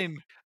 fine.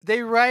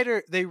 They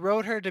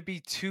wrote her to be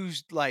too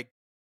like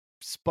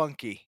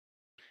spunky.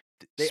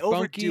 They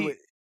overdo Spunky, it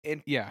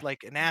and yeah.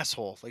 like an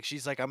asshole. Like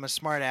she's like, I'm a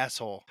smart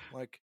asshole.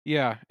 Like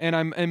Yeah, and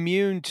I'm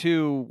immune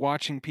to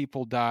watching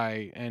people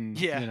die and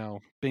Yeah.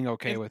 being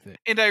okay And- with it.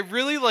 And I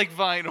really like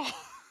Vinyl.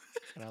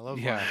 and I love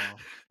Yeah.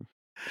 Vinyl.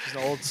 She's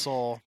an old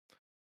soul.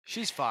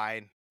 She's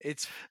fine.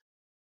 It's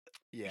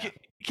yeah.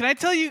 Can I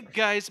tell you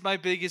guys my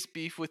biggest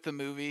beef with the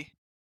movie?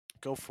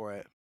 Go for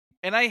it.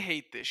 And I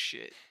hate this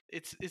shit.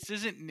 This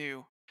isn't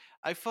new.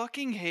 I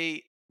fucking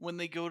hate when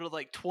they go to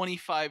like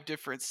 25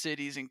 different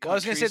cities and Well, I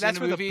was countries gonna say that's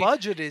in where a movie, the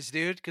budget is,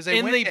 dude. Because they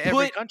And went they to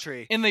every put-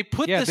 country. and they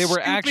put Yeah, the they were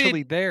stupid,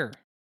 actually there.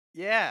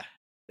 Yeah.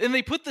 and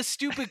they put the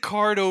stupid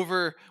card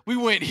over. We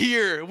went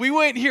here. We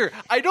went here.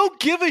 I don't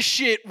give a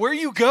shit where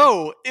you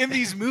go in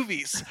these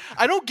movies.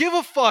 I don't give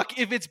a fuck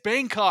if it's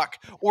Bangkok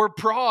or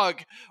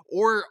Prague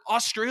or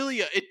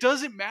Australia. It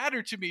doesn't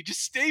matter to me.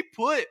 Just stay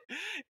put.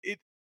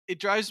 It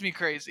drives me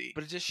crazy.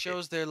 But it just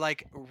shows they're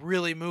like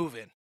really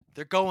moving.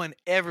 They're going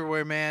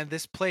everywhere, man.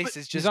 This place But is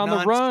he's just on the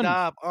run.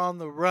 nonstop on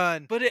the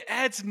run. But it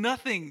adds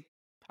nothing.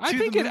 I to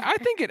think the it. movie. I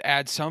think it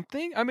adds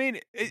something. I mean,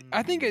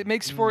 I think it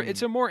makes for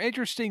it's a more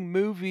interesting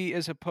movie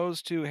as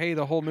opposed to hey,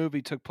 the whole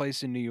movie took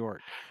place in New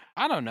York.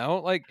 I don't know,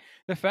 like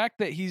the fact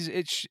that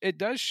it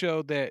does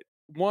show that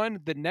one,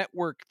 the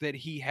network that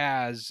he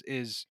has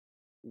is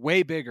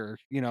way bigger,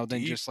 than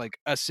Deep. just like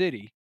a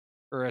city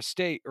or a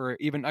state or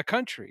even a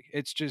country.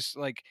 It's just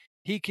like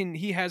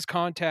he has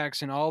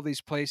contacts in all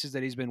these places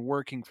that he's been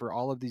working for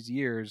all of these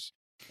years,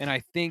 and I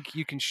think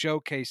you can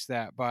showcase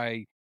that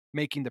by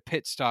making the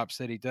pit stops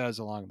that he does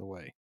along the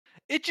way.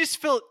 It just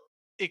felt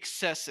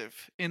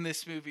excessive in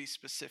this movie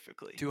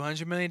specifically.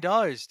 $200 million,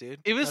 dude.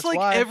 It was That's like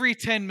why. every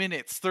 10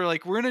 minutes, they're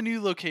like, we're in a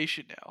new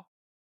location now.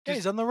 Yeah,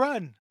 he's on the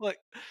run. Like,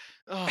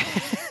 oh.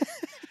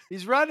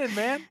 He's running,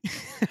 man.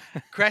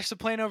 Crash the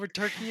plane over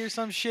Turkey or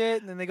some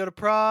shit, and then they go to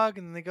Prague,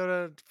 and then they go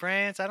to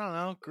France. I don't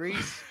know,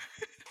 Greece.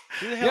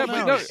 Who the hell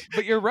Yeah, knows?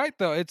 but you're right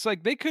though. It's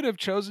like they could have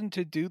chosen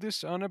to do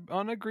this on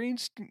a green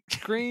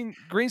screen,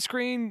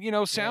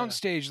 sound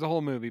stage the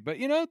whole movie. But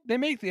they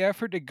make the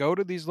effort to go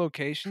to these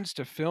locations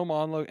to film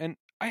and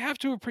I have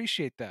to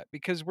appreciate that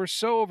because we're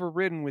so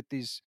overridden with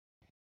these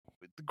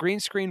green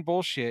screen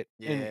bullshit.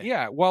 And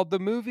while the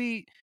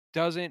movie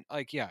doesn't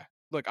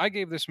look, I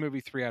gave this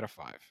movie 3 out of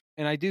 5,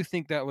 and I do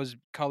think that was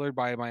colored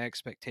by my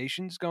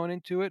expectations going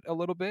into it a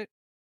little bit.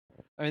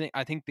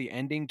 I think the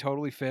ending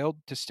totally failed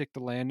to stick the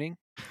landing.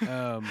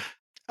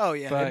 Oh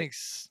yeah, but-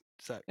 endings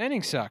suck.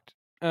 Ending sucked.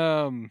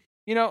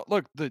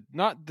 Look,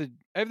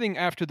 everything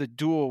after the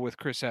duel with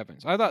Chris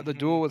Evans. I thought the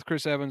duel with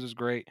Chris Evans was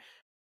great.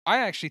 I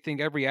actually think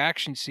every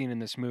action scene in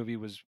this movie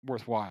was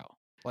worthwhile.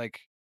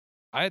 Like,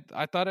 I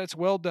thought it's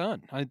well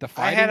done. The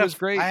fighting was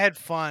great. I had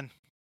fun.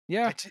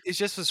 Yeah, It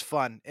just was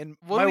fun. And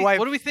What my do we, wife,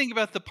 what do we think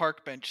about the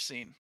park bench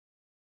scene?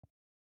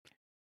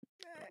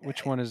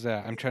 which one is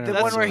that? I'm trying to.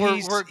 The one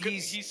remember. where We're-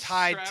 he's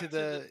tied strapped to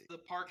the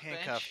park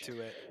handcuff bench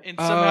to it. and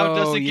somehow Oh,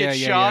 doesn't yeah, get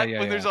yeah, shot yeah,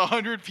 when yeah. there's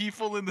 100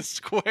 people in the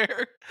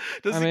square.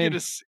 Doesn't mean,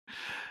 get a.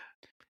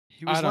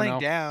 He was I don't laying know.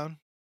 down,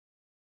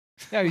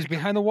 Yeah, he's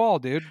behind the wall,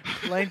 dude.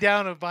 laying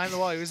down behind the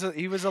wall.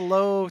 He was a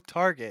low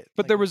target.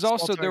 But like there a was small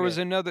also there was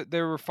target. another.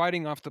 They were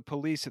fighting off the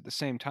police at the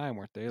same time,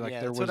 weren't they? Like Yeah,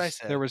 there that's was what I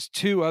said. there was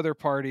 2 other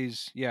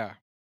parties. Yeah,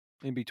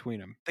 in between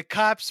them. The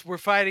cops were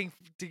fighting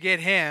to get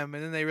him,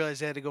 and then they realized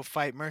they had to go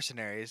fight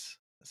mercenaries.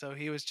 So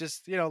he was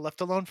just left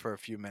alone for a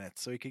few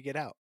minutes so he could get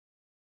out.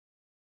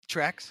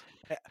 Tracks.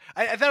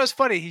 I thought it was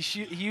funny.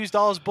 He used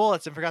all his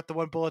bullets and forgot the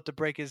one bullet to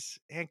break his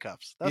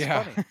handcuffs. That was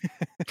funny.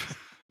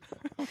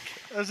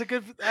 That was a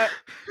good.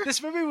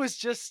 This movie was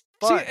just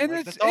fun. See, and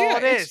Like, it's that's all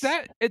it is.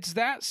 it's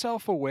that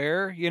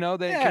self-aware, that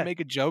Yeah. can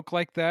make a joke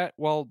like that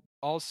while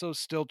also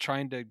still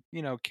trying to,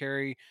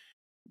 carry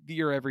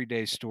your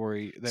everyday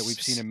story that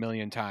we've seen a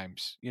million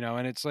times,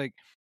 and it's like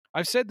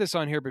I've said this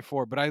on here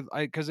before, but I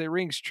because it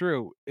rings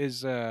true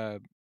is the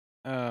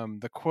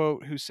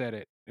quote, who said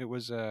it? It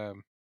was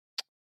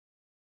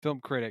film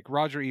critic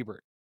Roger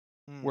Ebert,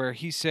 Hmm. where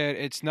he said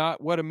it's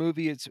not what a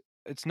movie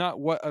it's not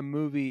what a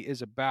movie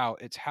is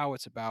about, it's how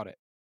it's about it.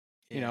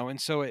 Yeah.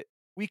 And so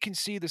we can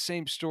see the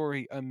same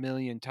story a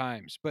million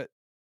times, but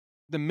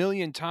the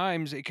million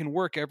times it can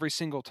work every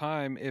single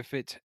time if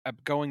it's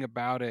going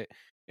about it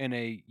in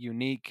a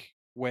unique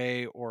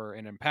way or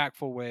an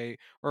impactful way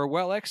or a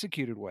well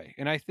executed way.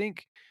 And I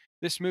think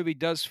this movie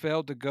does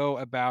fail to go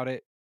about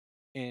it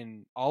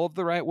in all of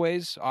the right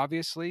ways,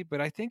 obviously,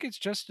 but I think it's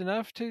just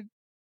enough to,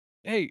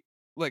 hey,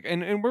 like,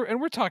 and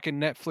we're talking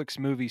Netflix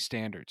movie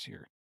standards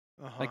here.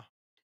 Uh-huh.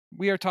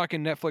 We are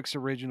talking Netflix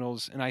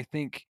originals, and I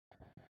think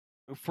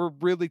if we're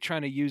really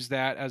trying to use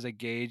that as a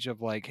gauge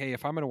of like, hey,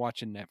 if I'm going to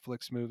watch a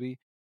Netflix movie,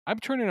 I'm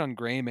turning on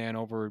Gray Man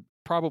over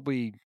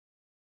probably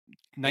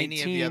Any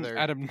of the 19 other-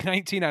 out of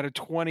 19 out of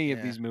 20 of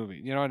Yeah. these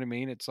movies. You know what I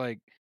mean? It's like,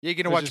 You're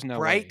gonna there's watch just no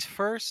Bright way.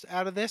 first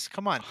out of this?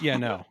 Come on. Yeah,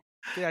 no,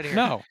 Get out of here.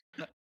 no.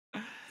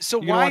 So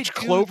You gonna why watch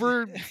do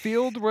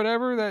Cloverfield,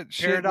 whatever that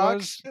shit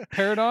Paradox? was?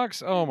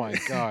 Paradox? Oh my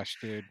gosh,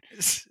 dude.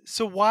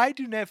 So why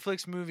do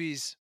Netflix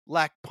movies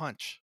lack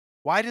punch?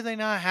 Why do they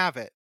not have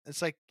it?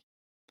 It's like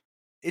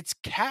it's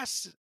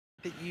cast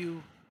that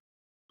you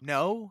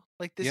know.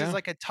 Like this Yeah. is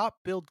like a top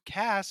billed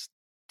cast.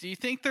 Do you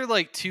think they're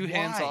like too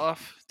hands Why?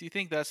 off? Do you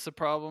think that's the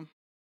problem?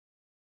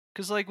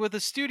 Because like with a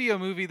studio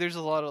movie, there's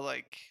a lot of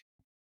like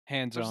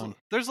Hands on.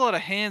 there's a lot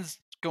of hands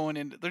going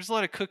in. There's a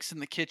lot of cooks in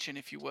the kitchen,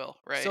 if you will,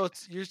 right? So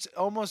it's you're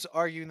almost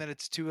arguing that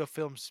it's to a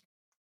film's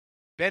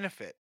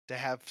benefit to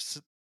have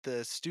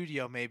the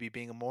studio maybe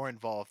being more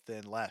involved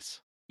than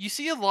less. you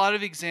see a lot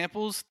of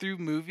examples through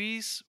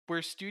movies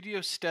where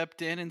studios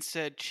stepped in and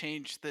said,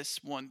 change this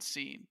one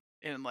scene,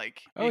 and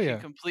like Oh, it yeah.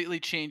 can completely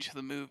change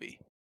the movie.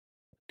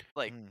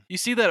 Like Mm. you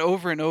see that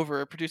over and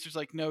over. A producer's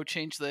like, no,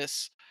 change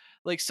this.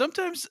 Like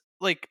sometimes,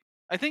 like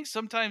I think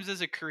sometimes as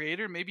a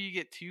creator, maybe you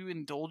get too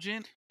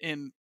indulgent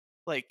in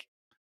like.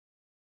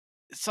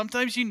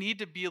 Sometimes you need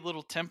to be a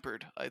little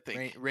tempered. I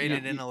think. Rein you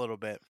it know? in a little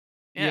bit.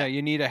 Yeah,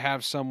 you need to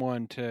have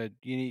someone to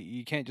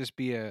you can't just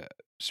be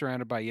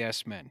surrounded by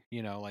yes men,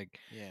 like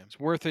Yeah. it's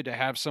worth it to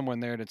have someone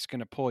there that's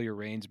going to pull your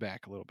reins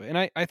back a little bit. And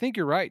I think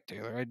you're right,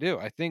 Taylor. I do.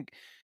 I think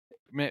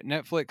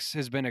Netflix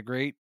has been a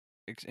great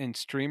and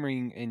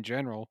streaming in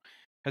general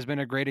has been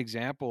a great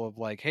example of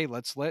like, hey,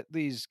 let's let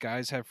these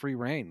guys have free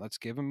reign. Let's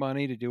give them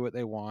money to do what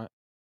they want.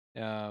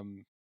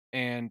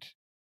 And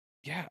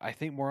yeah, I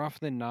think more often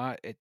than not,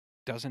 it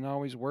doesn't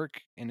always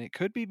work. And it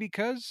could be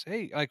because,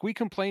 hey, like we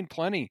complain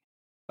plenty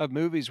of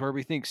movies where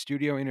we think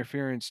studio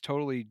interference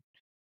totally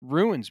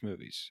ruins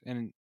movies.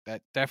 And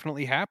that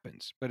definitely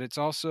happens. But it's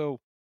also,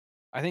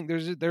 I think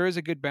there is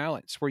a good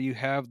balance where you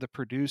have the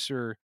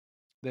producer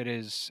that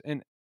is,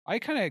 and I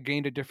kind of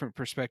gained a different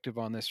perspective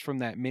on this from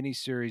that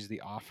miniseries,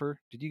 The Offer.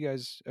 Did you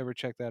guys ever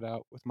check that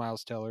out with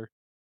Miles Teller?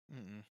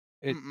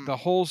 Mm-mm. The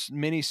whole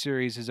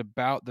miniseries is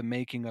about the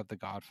making of The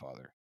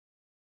Godfather.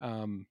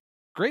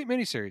 Great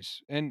miniseries,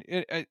 and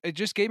it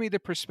just gave me the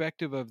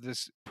perspective of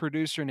this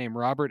producer named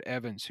Robert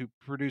Evans, who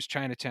produced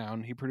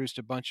Chinatown. He produced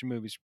a bunch of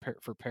movies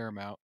for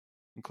Paramount,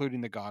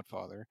 including The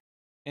Godfather,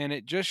 and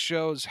it just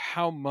shows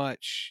how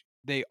much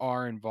they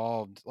are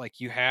involved. Like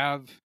you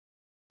have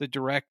the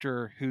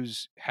director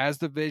who's has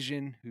the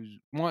vision, who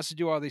wants to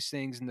do all these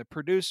things, and the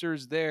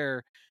producer's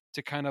there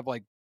to kind of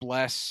like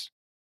bless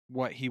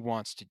what he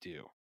wants to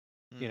do.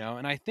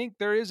 And I think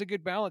there is a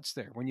good balance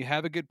there when you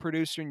have a good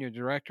producer and your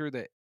director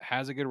that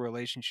has a good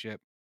relationship.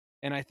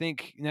 And I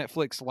think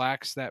Netflix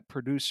lacks that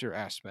producer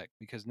aspect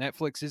because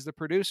Netflix is the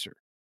producer.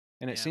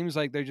 And it Yeah. seems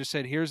like they just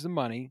said, here's the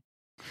money,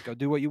 go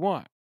do what you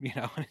want,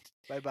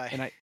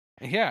 Bye-bye.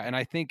 And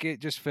I think it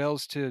just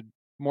fails to,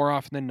 more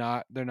often than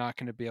not, they're not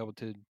going to be able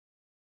to,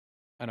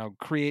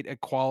 create a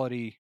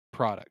quality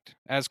product,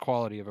 as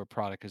quality of a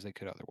product as they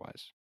could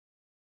otherwise.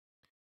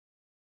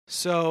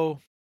 So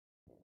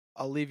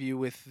I'll leave you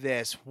with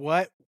this.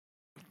 What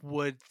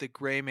would the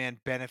Gray Man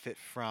benefit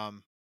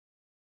from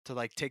to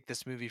like take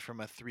this movie from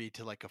a 3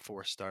 to like a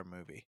 4-star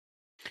movie?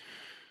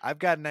 I've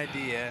got an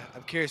idea.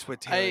 I'm curious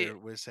what Taylor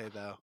would say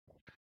though.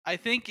 I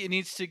think it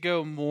needs to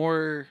go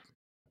more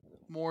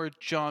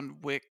John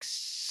Wick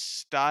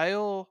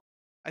style.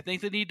 I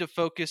think they need to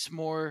focus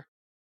more,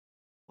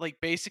 like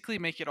basically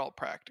make it all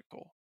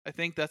practical. I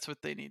think that's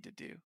what they need to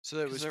do. So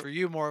it 'Cause was they're- for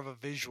you more of a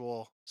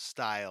visual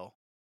style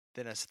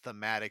than a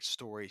thematic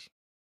story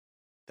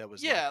that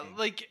was yeah, lacking.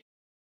 like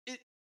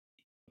it.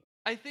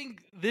 I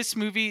think this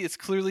movie is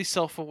clearly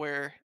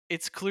self-aware.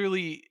 It's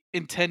clearly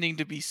intending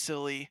to be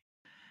silly.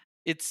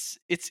 It's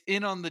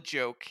in on the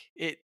joke.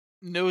 It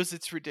knows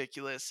it's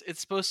ridiculous.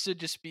 It's supposed to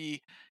just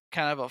be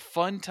kind of a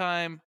fun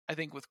time, I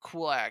think, with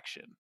cool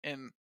action.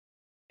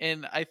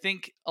 And I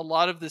think a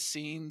lot of the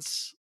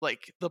scenes,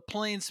 like the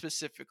plane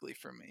specifically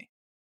for me,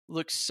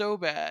 looks so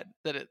bad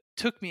that it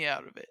took me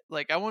out of it.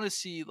 Like I want to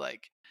see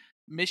like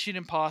Mission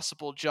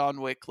Impossible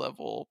John Wick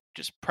level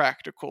just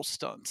practical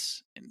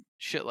stunts and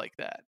shit like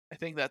that. I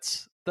think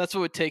that's what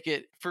would take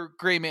it for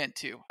Gray Man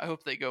 2. I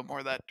hope they go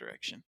more that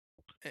direction.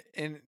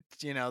 And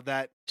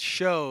that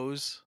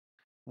shows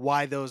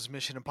why those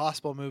Mission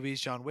Impossible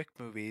movies, John Wick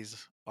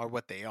movies are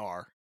what they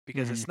are,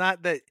 because it's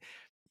not that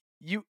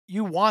you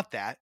want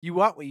that. You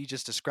want what you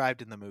just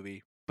described in the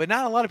movie, but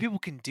not a lot of people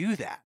can do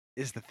that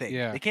is the thing.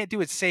 Yeah. They can't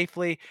do it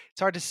safely. It's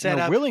hard to set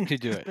They're up. willing to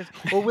do it.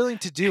 Or willing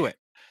to do it.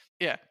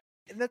 Yeah.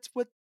 And that's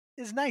what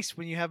is nice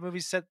when you have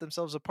movies set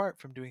themselves apart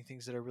from doing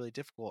things that are really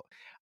difficult.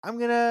 I'm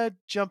going to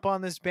jump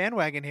on this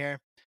bandwagon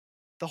here.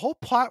 The whole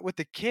plot with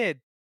the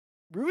kid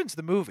ruins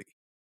the movie,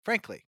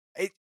 frankly.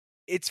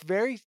 It's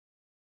very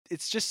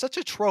it's just such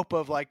a trope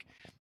of like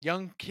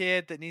young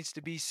kid that needs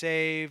to be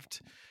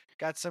saved,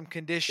 got some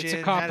condition, had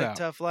a cop-out.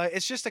 tough life.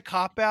 It's just a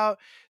cop out.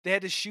 They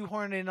had to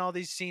shoehorn in all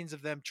these scenes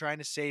of them trying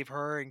to save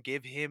her and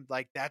give him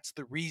like that's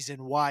the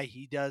reason why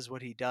he does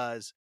what he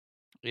does.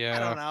 Yeah. I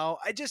don't know.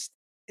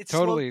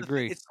 Totally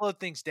agree. It slowed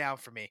things down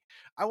for me.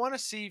 I want to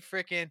see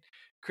freaking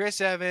Chris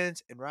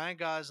Evans and Ryan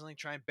Gosling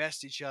try and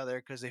best each other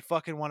because they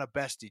fucking want to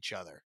best each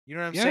other. You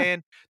know what I'm Yeah.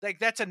 saying? Like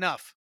that's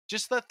enough.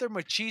 Just let their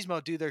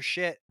machismo do their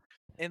shit,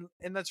 and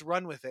let's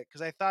run with it.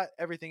 Because I thought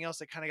everything else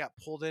that kind of got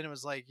pulled in, it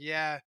was like,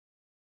 yeah,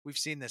 we've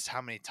seen this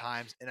how many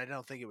times, and I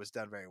don't think it was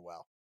done very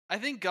well. I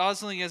think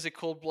Gosling as a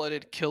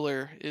cold-blooded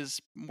killer is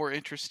more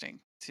interesting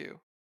too.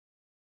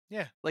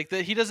 Yeah. Like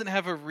that he doesn't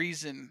have a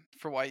reason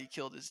for why he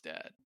killed his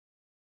dad.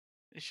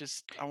 It's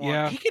just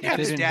Yeah. He can if have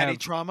they the didn't daddy have-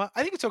 trauma.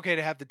 I think it's okay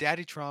to have the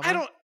daddy trauma.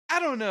 I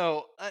don't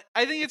know.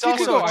 I think it's It's You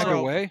could also go a either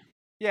trope. way.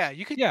 Yeah,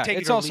 you could Yeah, take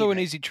it's it or also leave an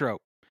it. easy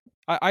trope.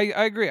 I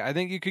agree. I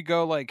think you could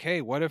go like,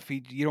 hey, what if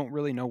you don't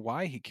really know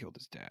why he killed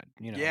his dad?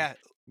 You know, Yeah.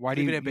 why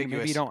do leave you it maybe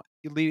ambiguous. you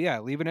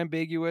don't leave it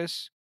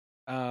ambiguous.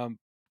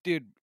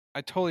 Dude,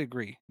 I totally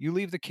agree. You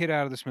leave the kid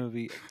out of this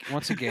movie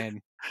once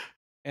again.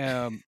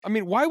 I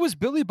mean, why was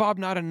Billy Bob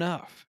not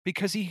enough?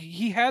 Because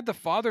he had the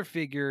father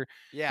figure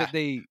Yeah.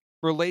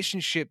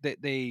 relationship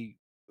that they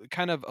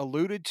kind of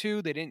alluded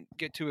to. They didn't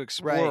get to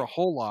explore Right. a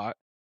whole lot.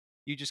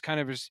 You just kind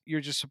of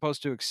you're just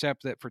supposed to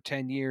accept that for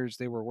 10 years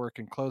they were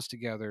working close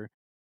together.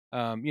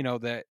 You know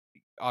that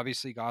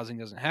obviously Gosling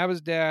doesn't have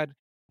his dad.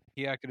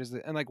 He acted as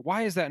and like,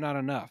 why is that not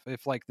enough?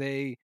 If like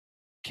they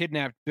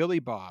kidnapped Billy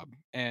Bob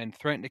and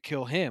threatened to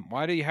kill him,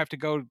 why do you have to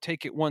go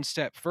take it one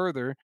step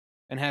further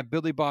and have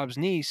Billy Bob's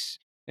niece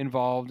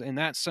involved, and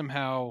that's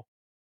somehow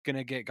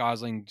gonna get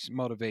Gosling's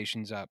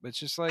motivations up? It's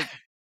just like,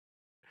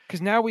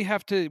 because now we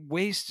have to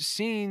waste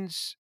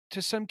scenes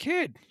to some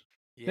kid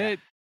Yeah. that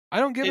I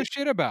don't give a It-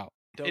 shit about.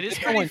 It is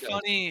No pretty one does.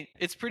 funny.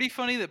 It's pretty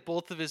funny that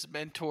both of his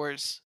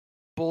mentors,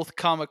 both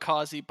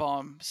kamikaze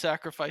bomb,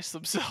 sacrifice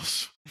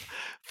themselves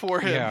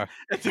for him. Yeah.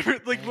 And they're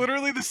like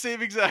literally the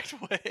same exact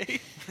way.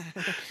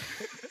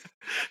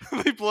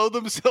 They blow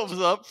themselves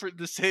up for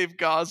to save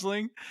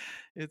Gosling.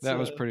 It's That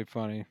was pretty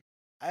funny.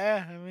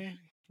 I mean,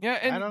 Yeah,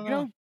 and don't you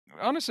know,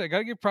 honestly, I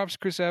gotta give props to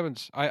Chris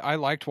Evans. I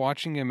liked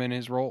watching him in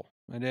his role.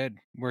 I did.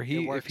 Where if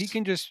he works.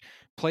 can just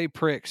play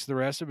pricks the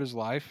rest of his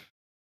life,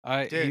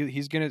 Dude.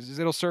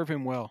 it'll serve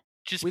him well.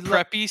 just we lo-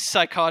 preppy,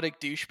 psychotic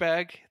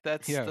douchebag.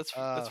 That's Yeah.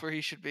 that's where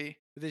he should be.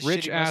 with his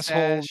Rich shitty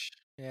asshole. mustache.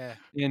 Yeah.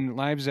 In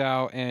Lives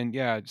Out, and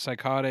yeah,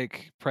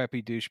 psychotic,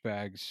 preppy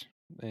douchebags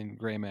in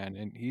Gray Man,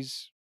 and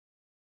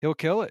he'll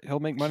kill it. He'll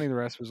make money the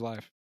rest of his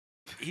life.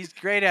 He's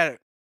great at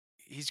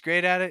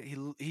it.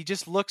 He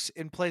just looks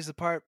and plays the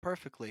part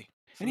perfectly.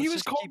 So And he let's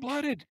was just keep- cold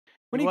blooded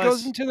when He he goes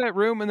was. into that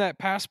room and that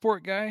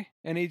passport guy,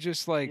 and he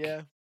just like.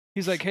 Yeah.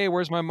 He's like, "Hey,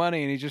 where's my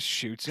money?" And he just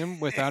shoots him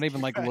without even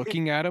like Right.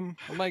 looking at him.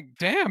 I'm like,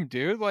 "Damn,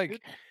 dude!"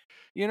 Like,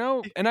 you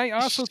know. And I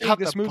also Shot think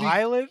this the movie,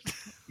 pilot.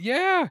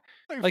 yeah,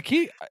 like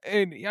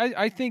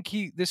I think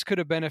this could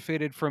have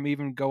benefited from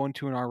even going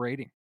to an R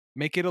rating,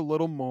 make it a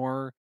little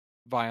more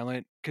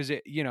violent because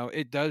it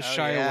does Oh,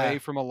 shy yeah. away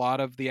from a lot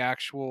of the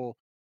actual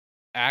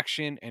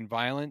action and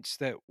violence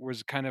that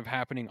was kind of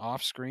happening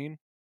off screen.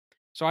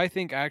 So I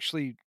think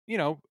actually,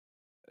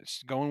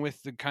 going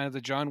with the kind of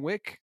the John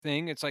Wick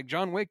thing, it's like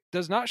John Wick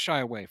does not shy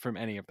away from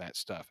any of that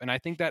stuff, and I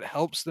think that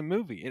helps the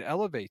movie. It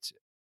elevates it.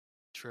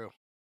 True.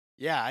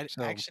 Yeah.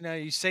 So- Actually, now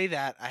you say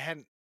that, I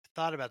hadn't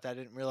thought about that. I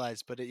didn't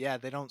realize, but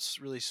they don't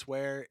really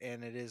swear,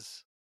 and it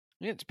is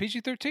Yeah, it's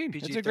PG-13.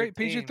 It's a PG-13. great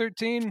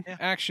PG-13 Yeah.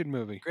 action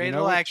movie. great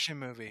little action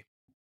movie.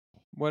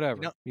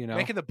 Whatever.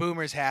 Making the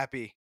boomers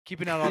happy,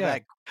 keeping out all Yeah.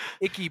 that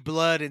icky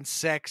blood and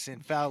sex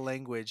and foul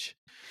language.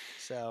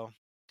 So,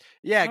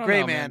 yeah, I don't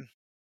Gray know, Man.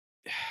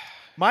 man.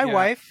 My Yeah.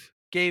 wife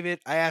gave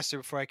it. I asked her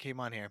before I came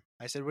on here.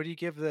 I said, "What do you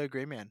give the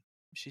Gray Man?"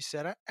 She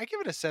said, "I give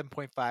it a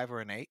 7.5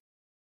 or an 8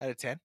 out of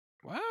 10."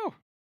 Wow.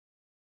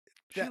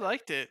 She That-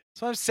 liked it.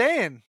 So I'm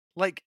saying,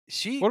 like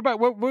What about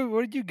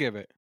what did you give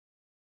it?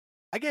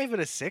 I gave it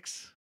a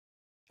 6.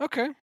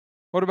 Okay.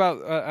 What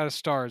about out of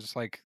stars?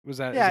 Like, was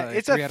that? Yeah, is that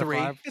it's a 3 a out of 3.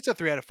 5? It's a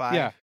 3 out of 5.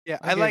 Yeah, yeah.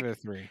 I I gave like. it a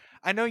 3.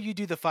 I know you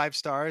do the 5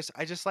 stars.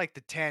 I just like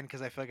the 10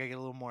 because I feel like I get a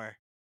little more.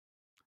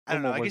 I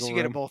don't know. Little more I guess you wiggle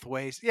get it room. both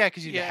ways. Yeah,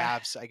 because you do the Yeah.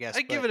 halves. I guess.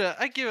 I give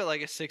it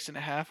like a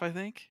 6.5. I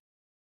think.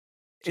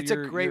 So It's a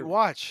you're- great you're-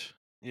 watch.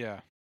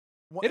 Yeah.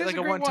 One- It is like a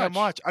a great one-time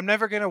watch. watch. I'm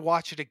never gonna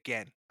watch it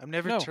again. I'm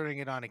never No. turning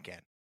it on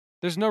again.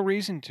 There's no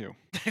reason to.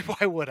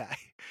 Why would I?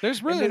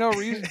 There's really then- no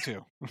reason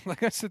to. Like,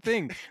 that's the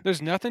thing.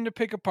 There's nothing to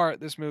pick apart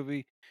this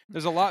movie.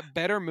 There's a lot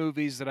better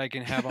movies that I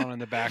can have on in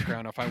the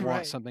background if I want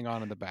Right. something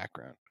on in the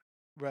background.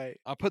 Right.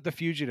 I'll put The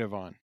Fugitive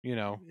on,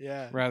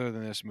 Yeah. rather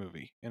than this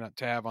movie, and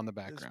to have on the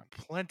There's background.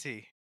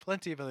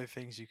 plenty of other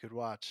things you could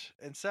watch.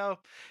 And so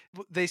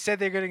they said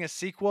they're getting a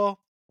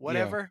sequel.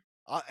 Whatever.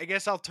 I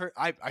guess I'll turn.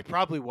 I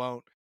probably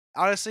won't.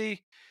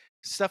 Honestly,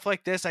 stuff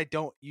like this, I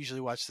don't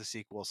usually watch the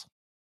sequels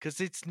because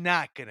it's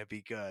not gonna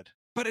be good.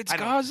 But it's I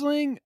don't-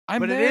 Gosling.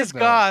 I'm but there, it is though.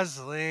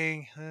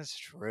 Gosling. That's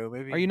true.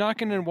 Maybe. Are you not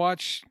going to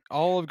watch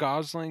all of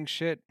Gosling's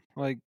shit?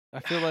 Like, I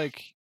feel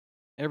like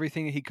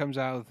everything he comes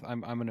out with,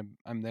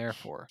 I'm there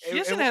for. He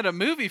hasn't had a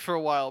movie for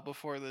a while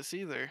before this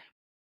either.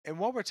 And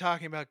while we're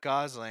talking about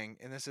Gosling,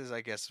 and this is,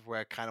 I guess, where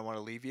I kind of want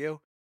to leave you,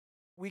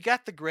 we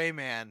got the Gray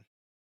Man,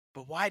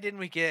 but why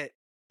didn't we get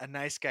a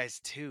Nice Guys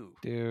 2?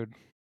 Dude,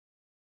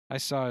 I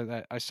saw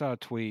a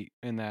tweet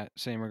in that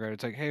same regard.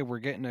 It's like, hey, we're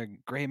getting a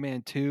Gray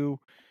Man 2.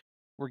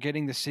 We're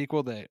getting the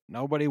sequel that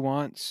nobody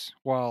wants,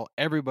 while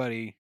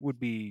everybody would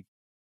be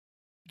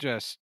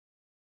just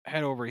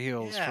head over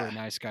heels for a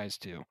Nice Guys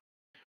 2.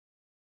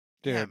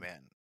 Dude, Yeah, man.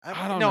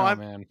 I don't know,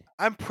 man.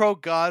 I'm pro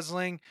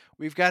Gosling.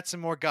 We've got some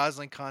more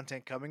Gosling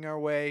content coming our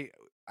way.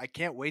 I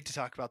can't wait to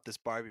talk about this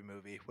Barbie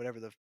movie, whatever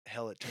the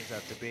hell it turns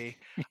out to be.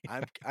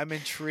 I'm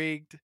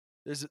intrigued.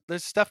 There's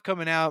stuff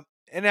coming out,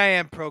 and I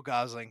am pro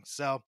Gosling.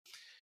 So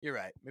you're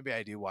right. Maybe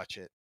I do watch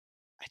it.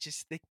 I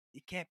just think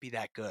it can't be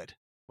that good.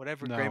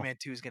 Whatever Gray Man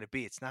 2 is going to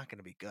be, it's not going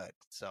to be good.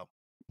 So,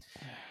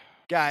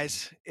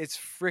 guys, it's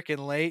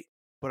freaking late,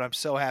 but I'm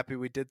so happy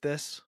we did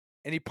this.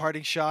 Any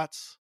parting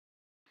shots?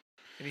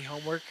 Any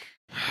homework?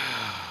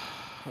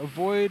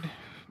 Avoid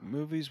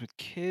movies with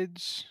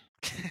kids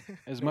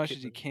as much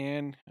as you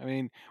can. I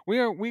mean, we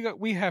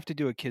have to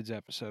do a kids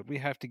episode. We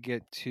have to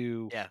get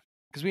to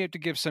because we have to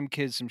give some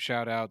kids some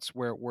shout outs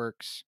where it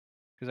works,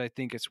 because I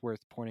think it's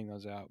worth pointing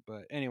those out.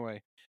 But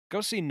anyway,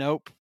 go see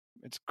Nope.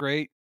 It's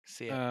great.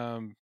 See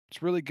it.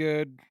 It's really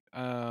good.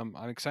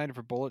 I'm excited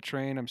for Bullet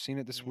Train. I'm seeing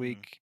it this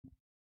week.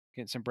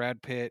 Getting some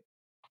Brad Pitt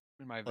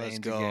in my veins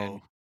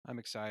again. I'm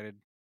excited.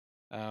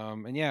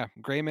 And yeah,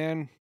 Gray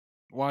Man,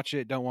 watch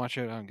it. Don't watch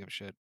it. I don't give a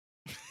shit.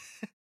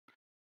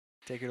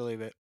 Take it or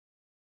leave it.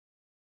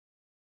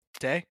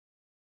 Tay?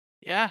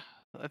 Yeah,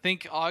 I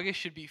think August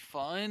should be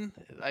fun.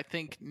 I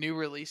think new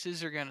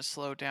releases are going to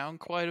slow down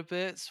quite a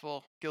bit, so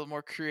we'll get a little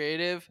more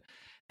creative.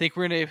 I think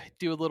we're going to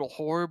do a little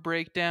horror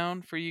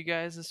breakdown for you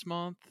guys this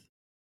month.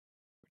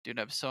 We're doing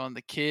an episode on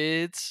the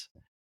kids.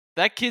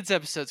 That kids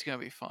episode's going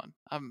to be fun.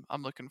 I'm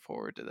looking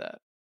forward to that.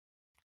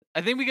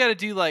 I think we got to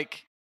do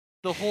like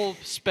the whole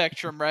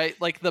spectrum, right?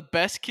 Like the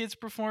best kids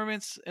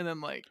performance, and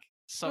then like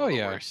some of the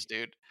worst,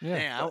 dude.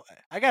 Yeah,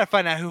 I gotta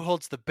find out who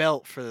holds the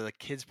belt for the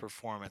kids'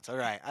 performance. All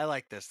right, I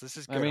like this. This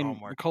is good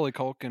homework. Macaulay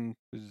Culkin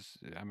is.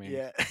 I mean,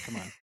 come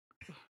on.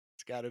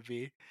 It's gotta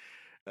be.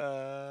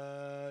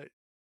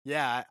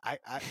 Yeah,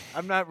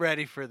 I'm not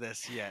ready for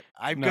this yet.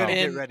 I'm gonna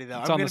get ready though.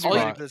 I'm gonna be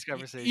ready for this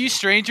conversation. You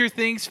Stranger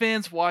Things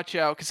fans, watch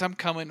out, because I'm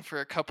coming for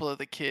a couple of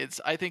the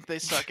kids. I think they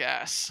suck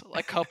ass.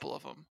 Like a couple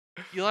of them.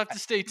 You'll have to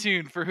stay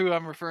tuned for who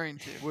I'm referring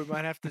to. We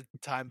might have to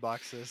time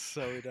box this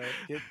so we don't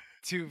get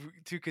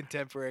too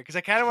contemporary. Because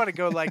I kind of want to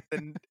go like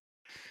the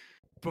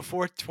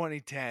before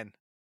 2010.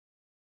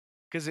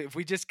 Because if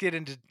we just get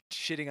into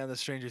shitting on the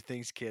Stranger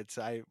Things kids,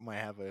 I might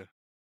have a.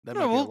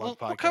 We'll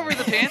cover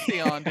the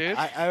pantheon, dude.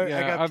 I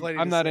got plenty.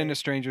 I'm not into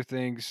Stranger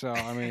Things, so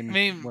I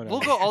mean,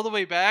 we'll go all the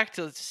way back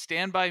to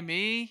Stand By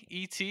Me,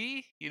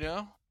 E.T.,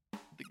 the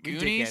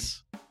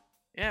Goonies.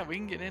 Yeah, we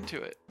can get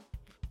into it.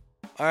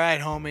 All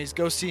right, homies,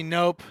 go see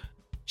Nope.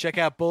 Check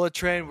out Bullet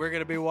Train. We're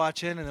going to be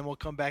watching, and then we'll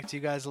come back to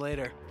you guys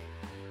later.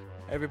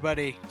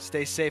 Everybody,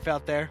 stay safe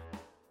out there.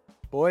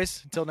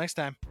 Boys, until next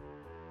time.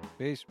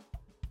 Peace.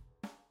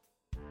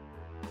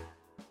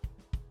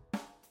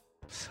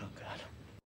 So good.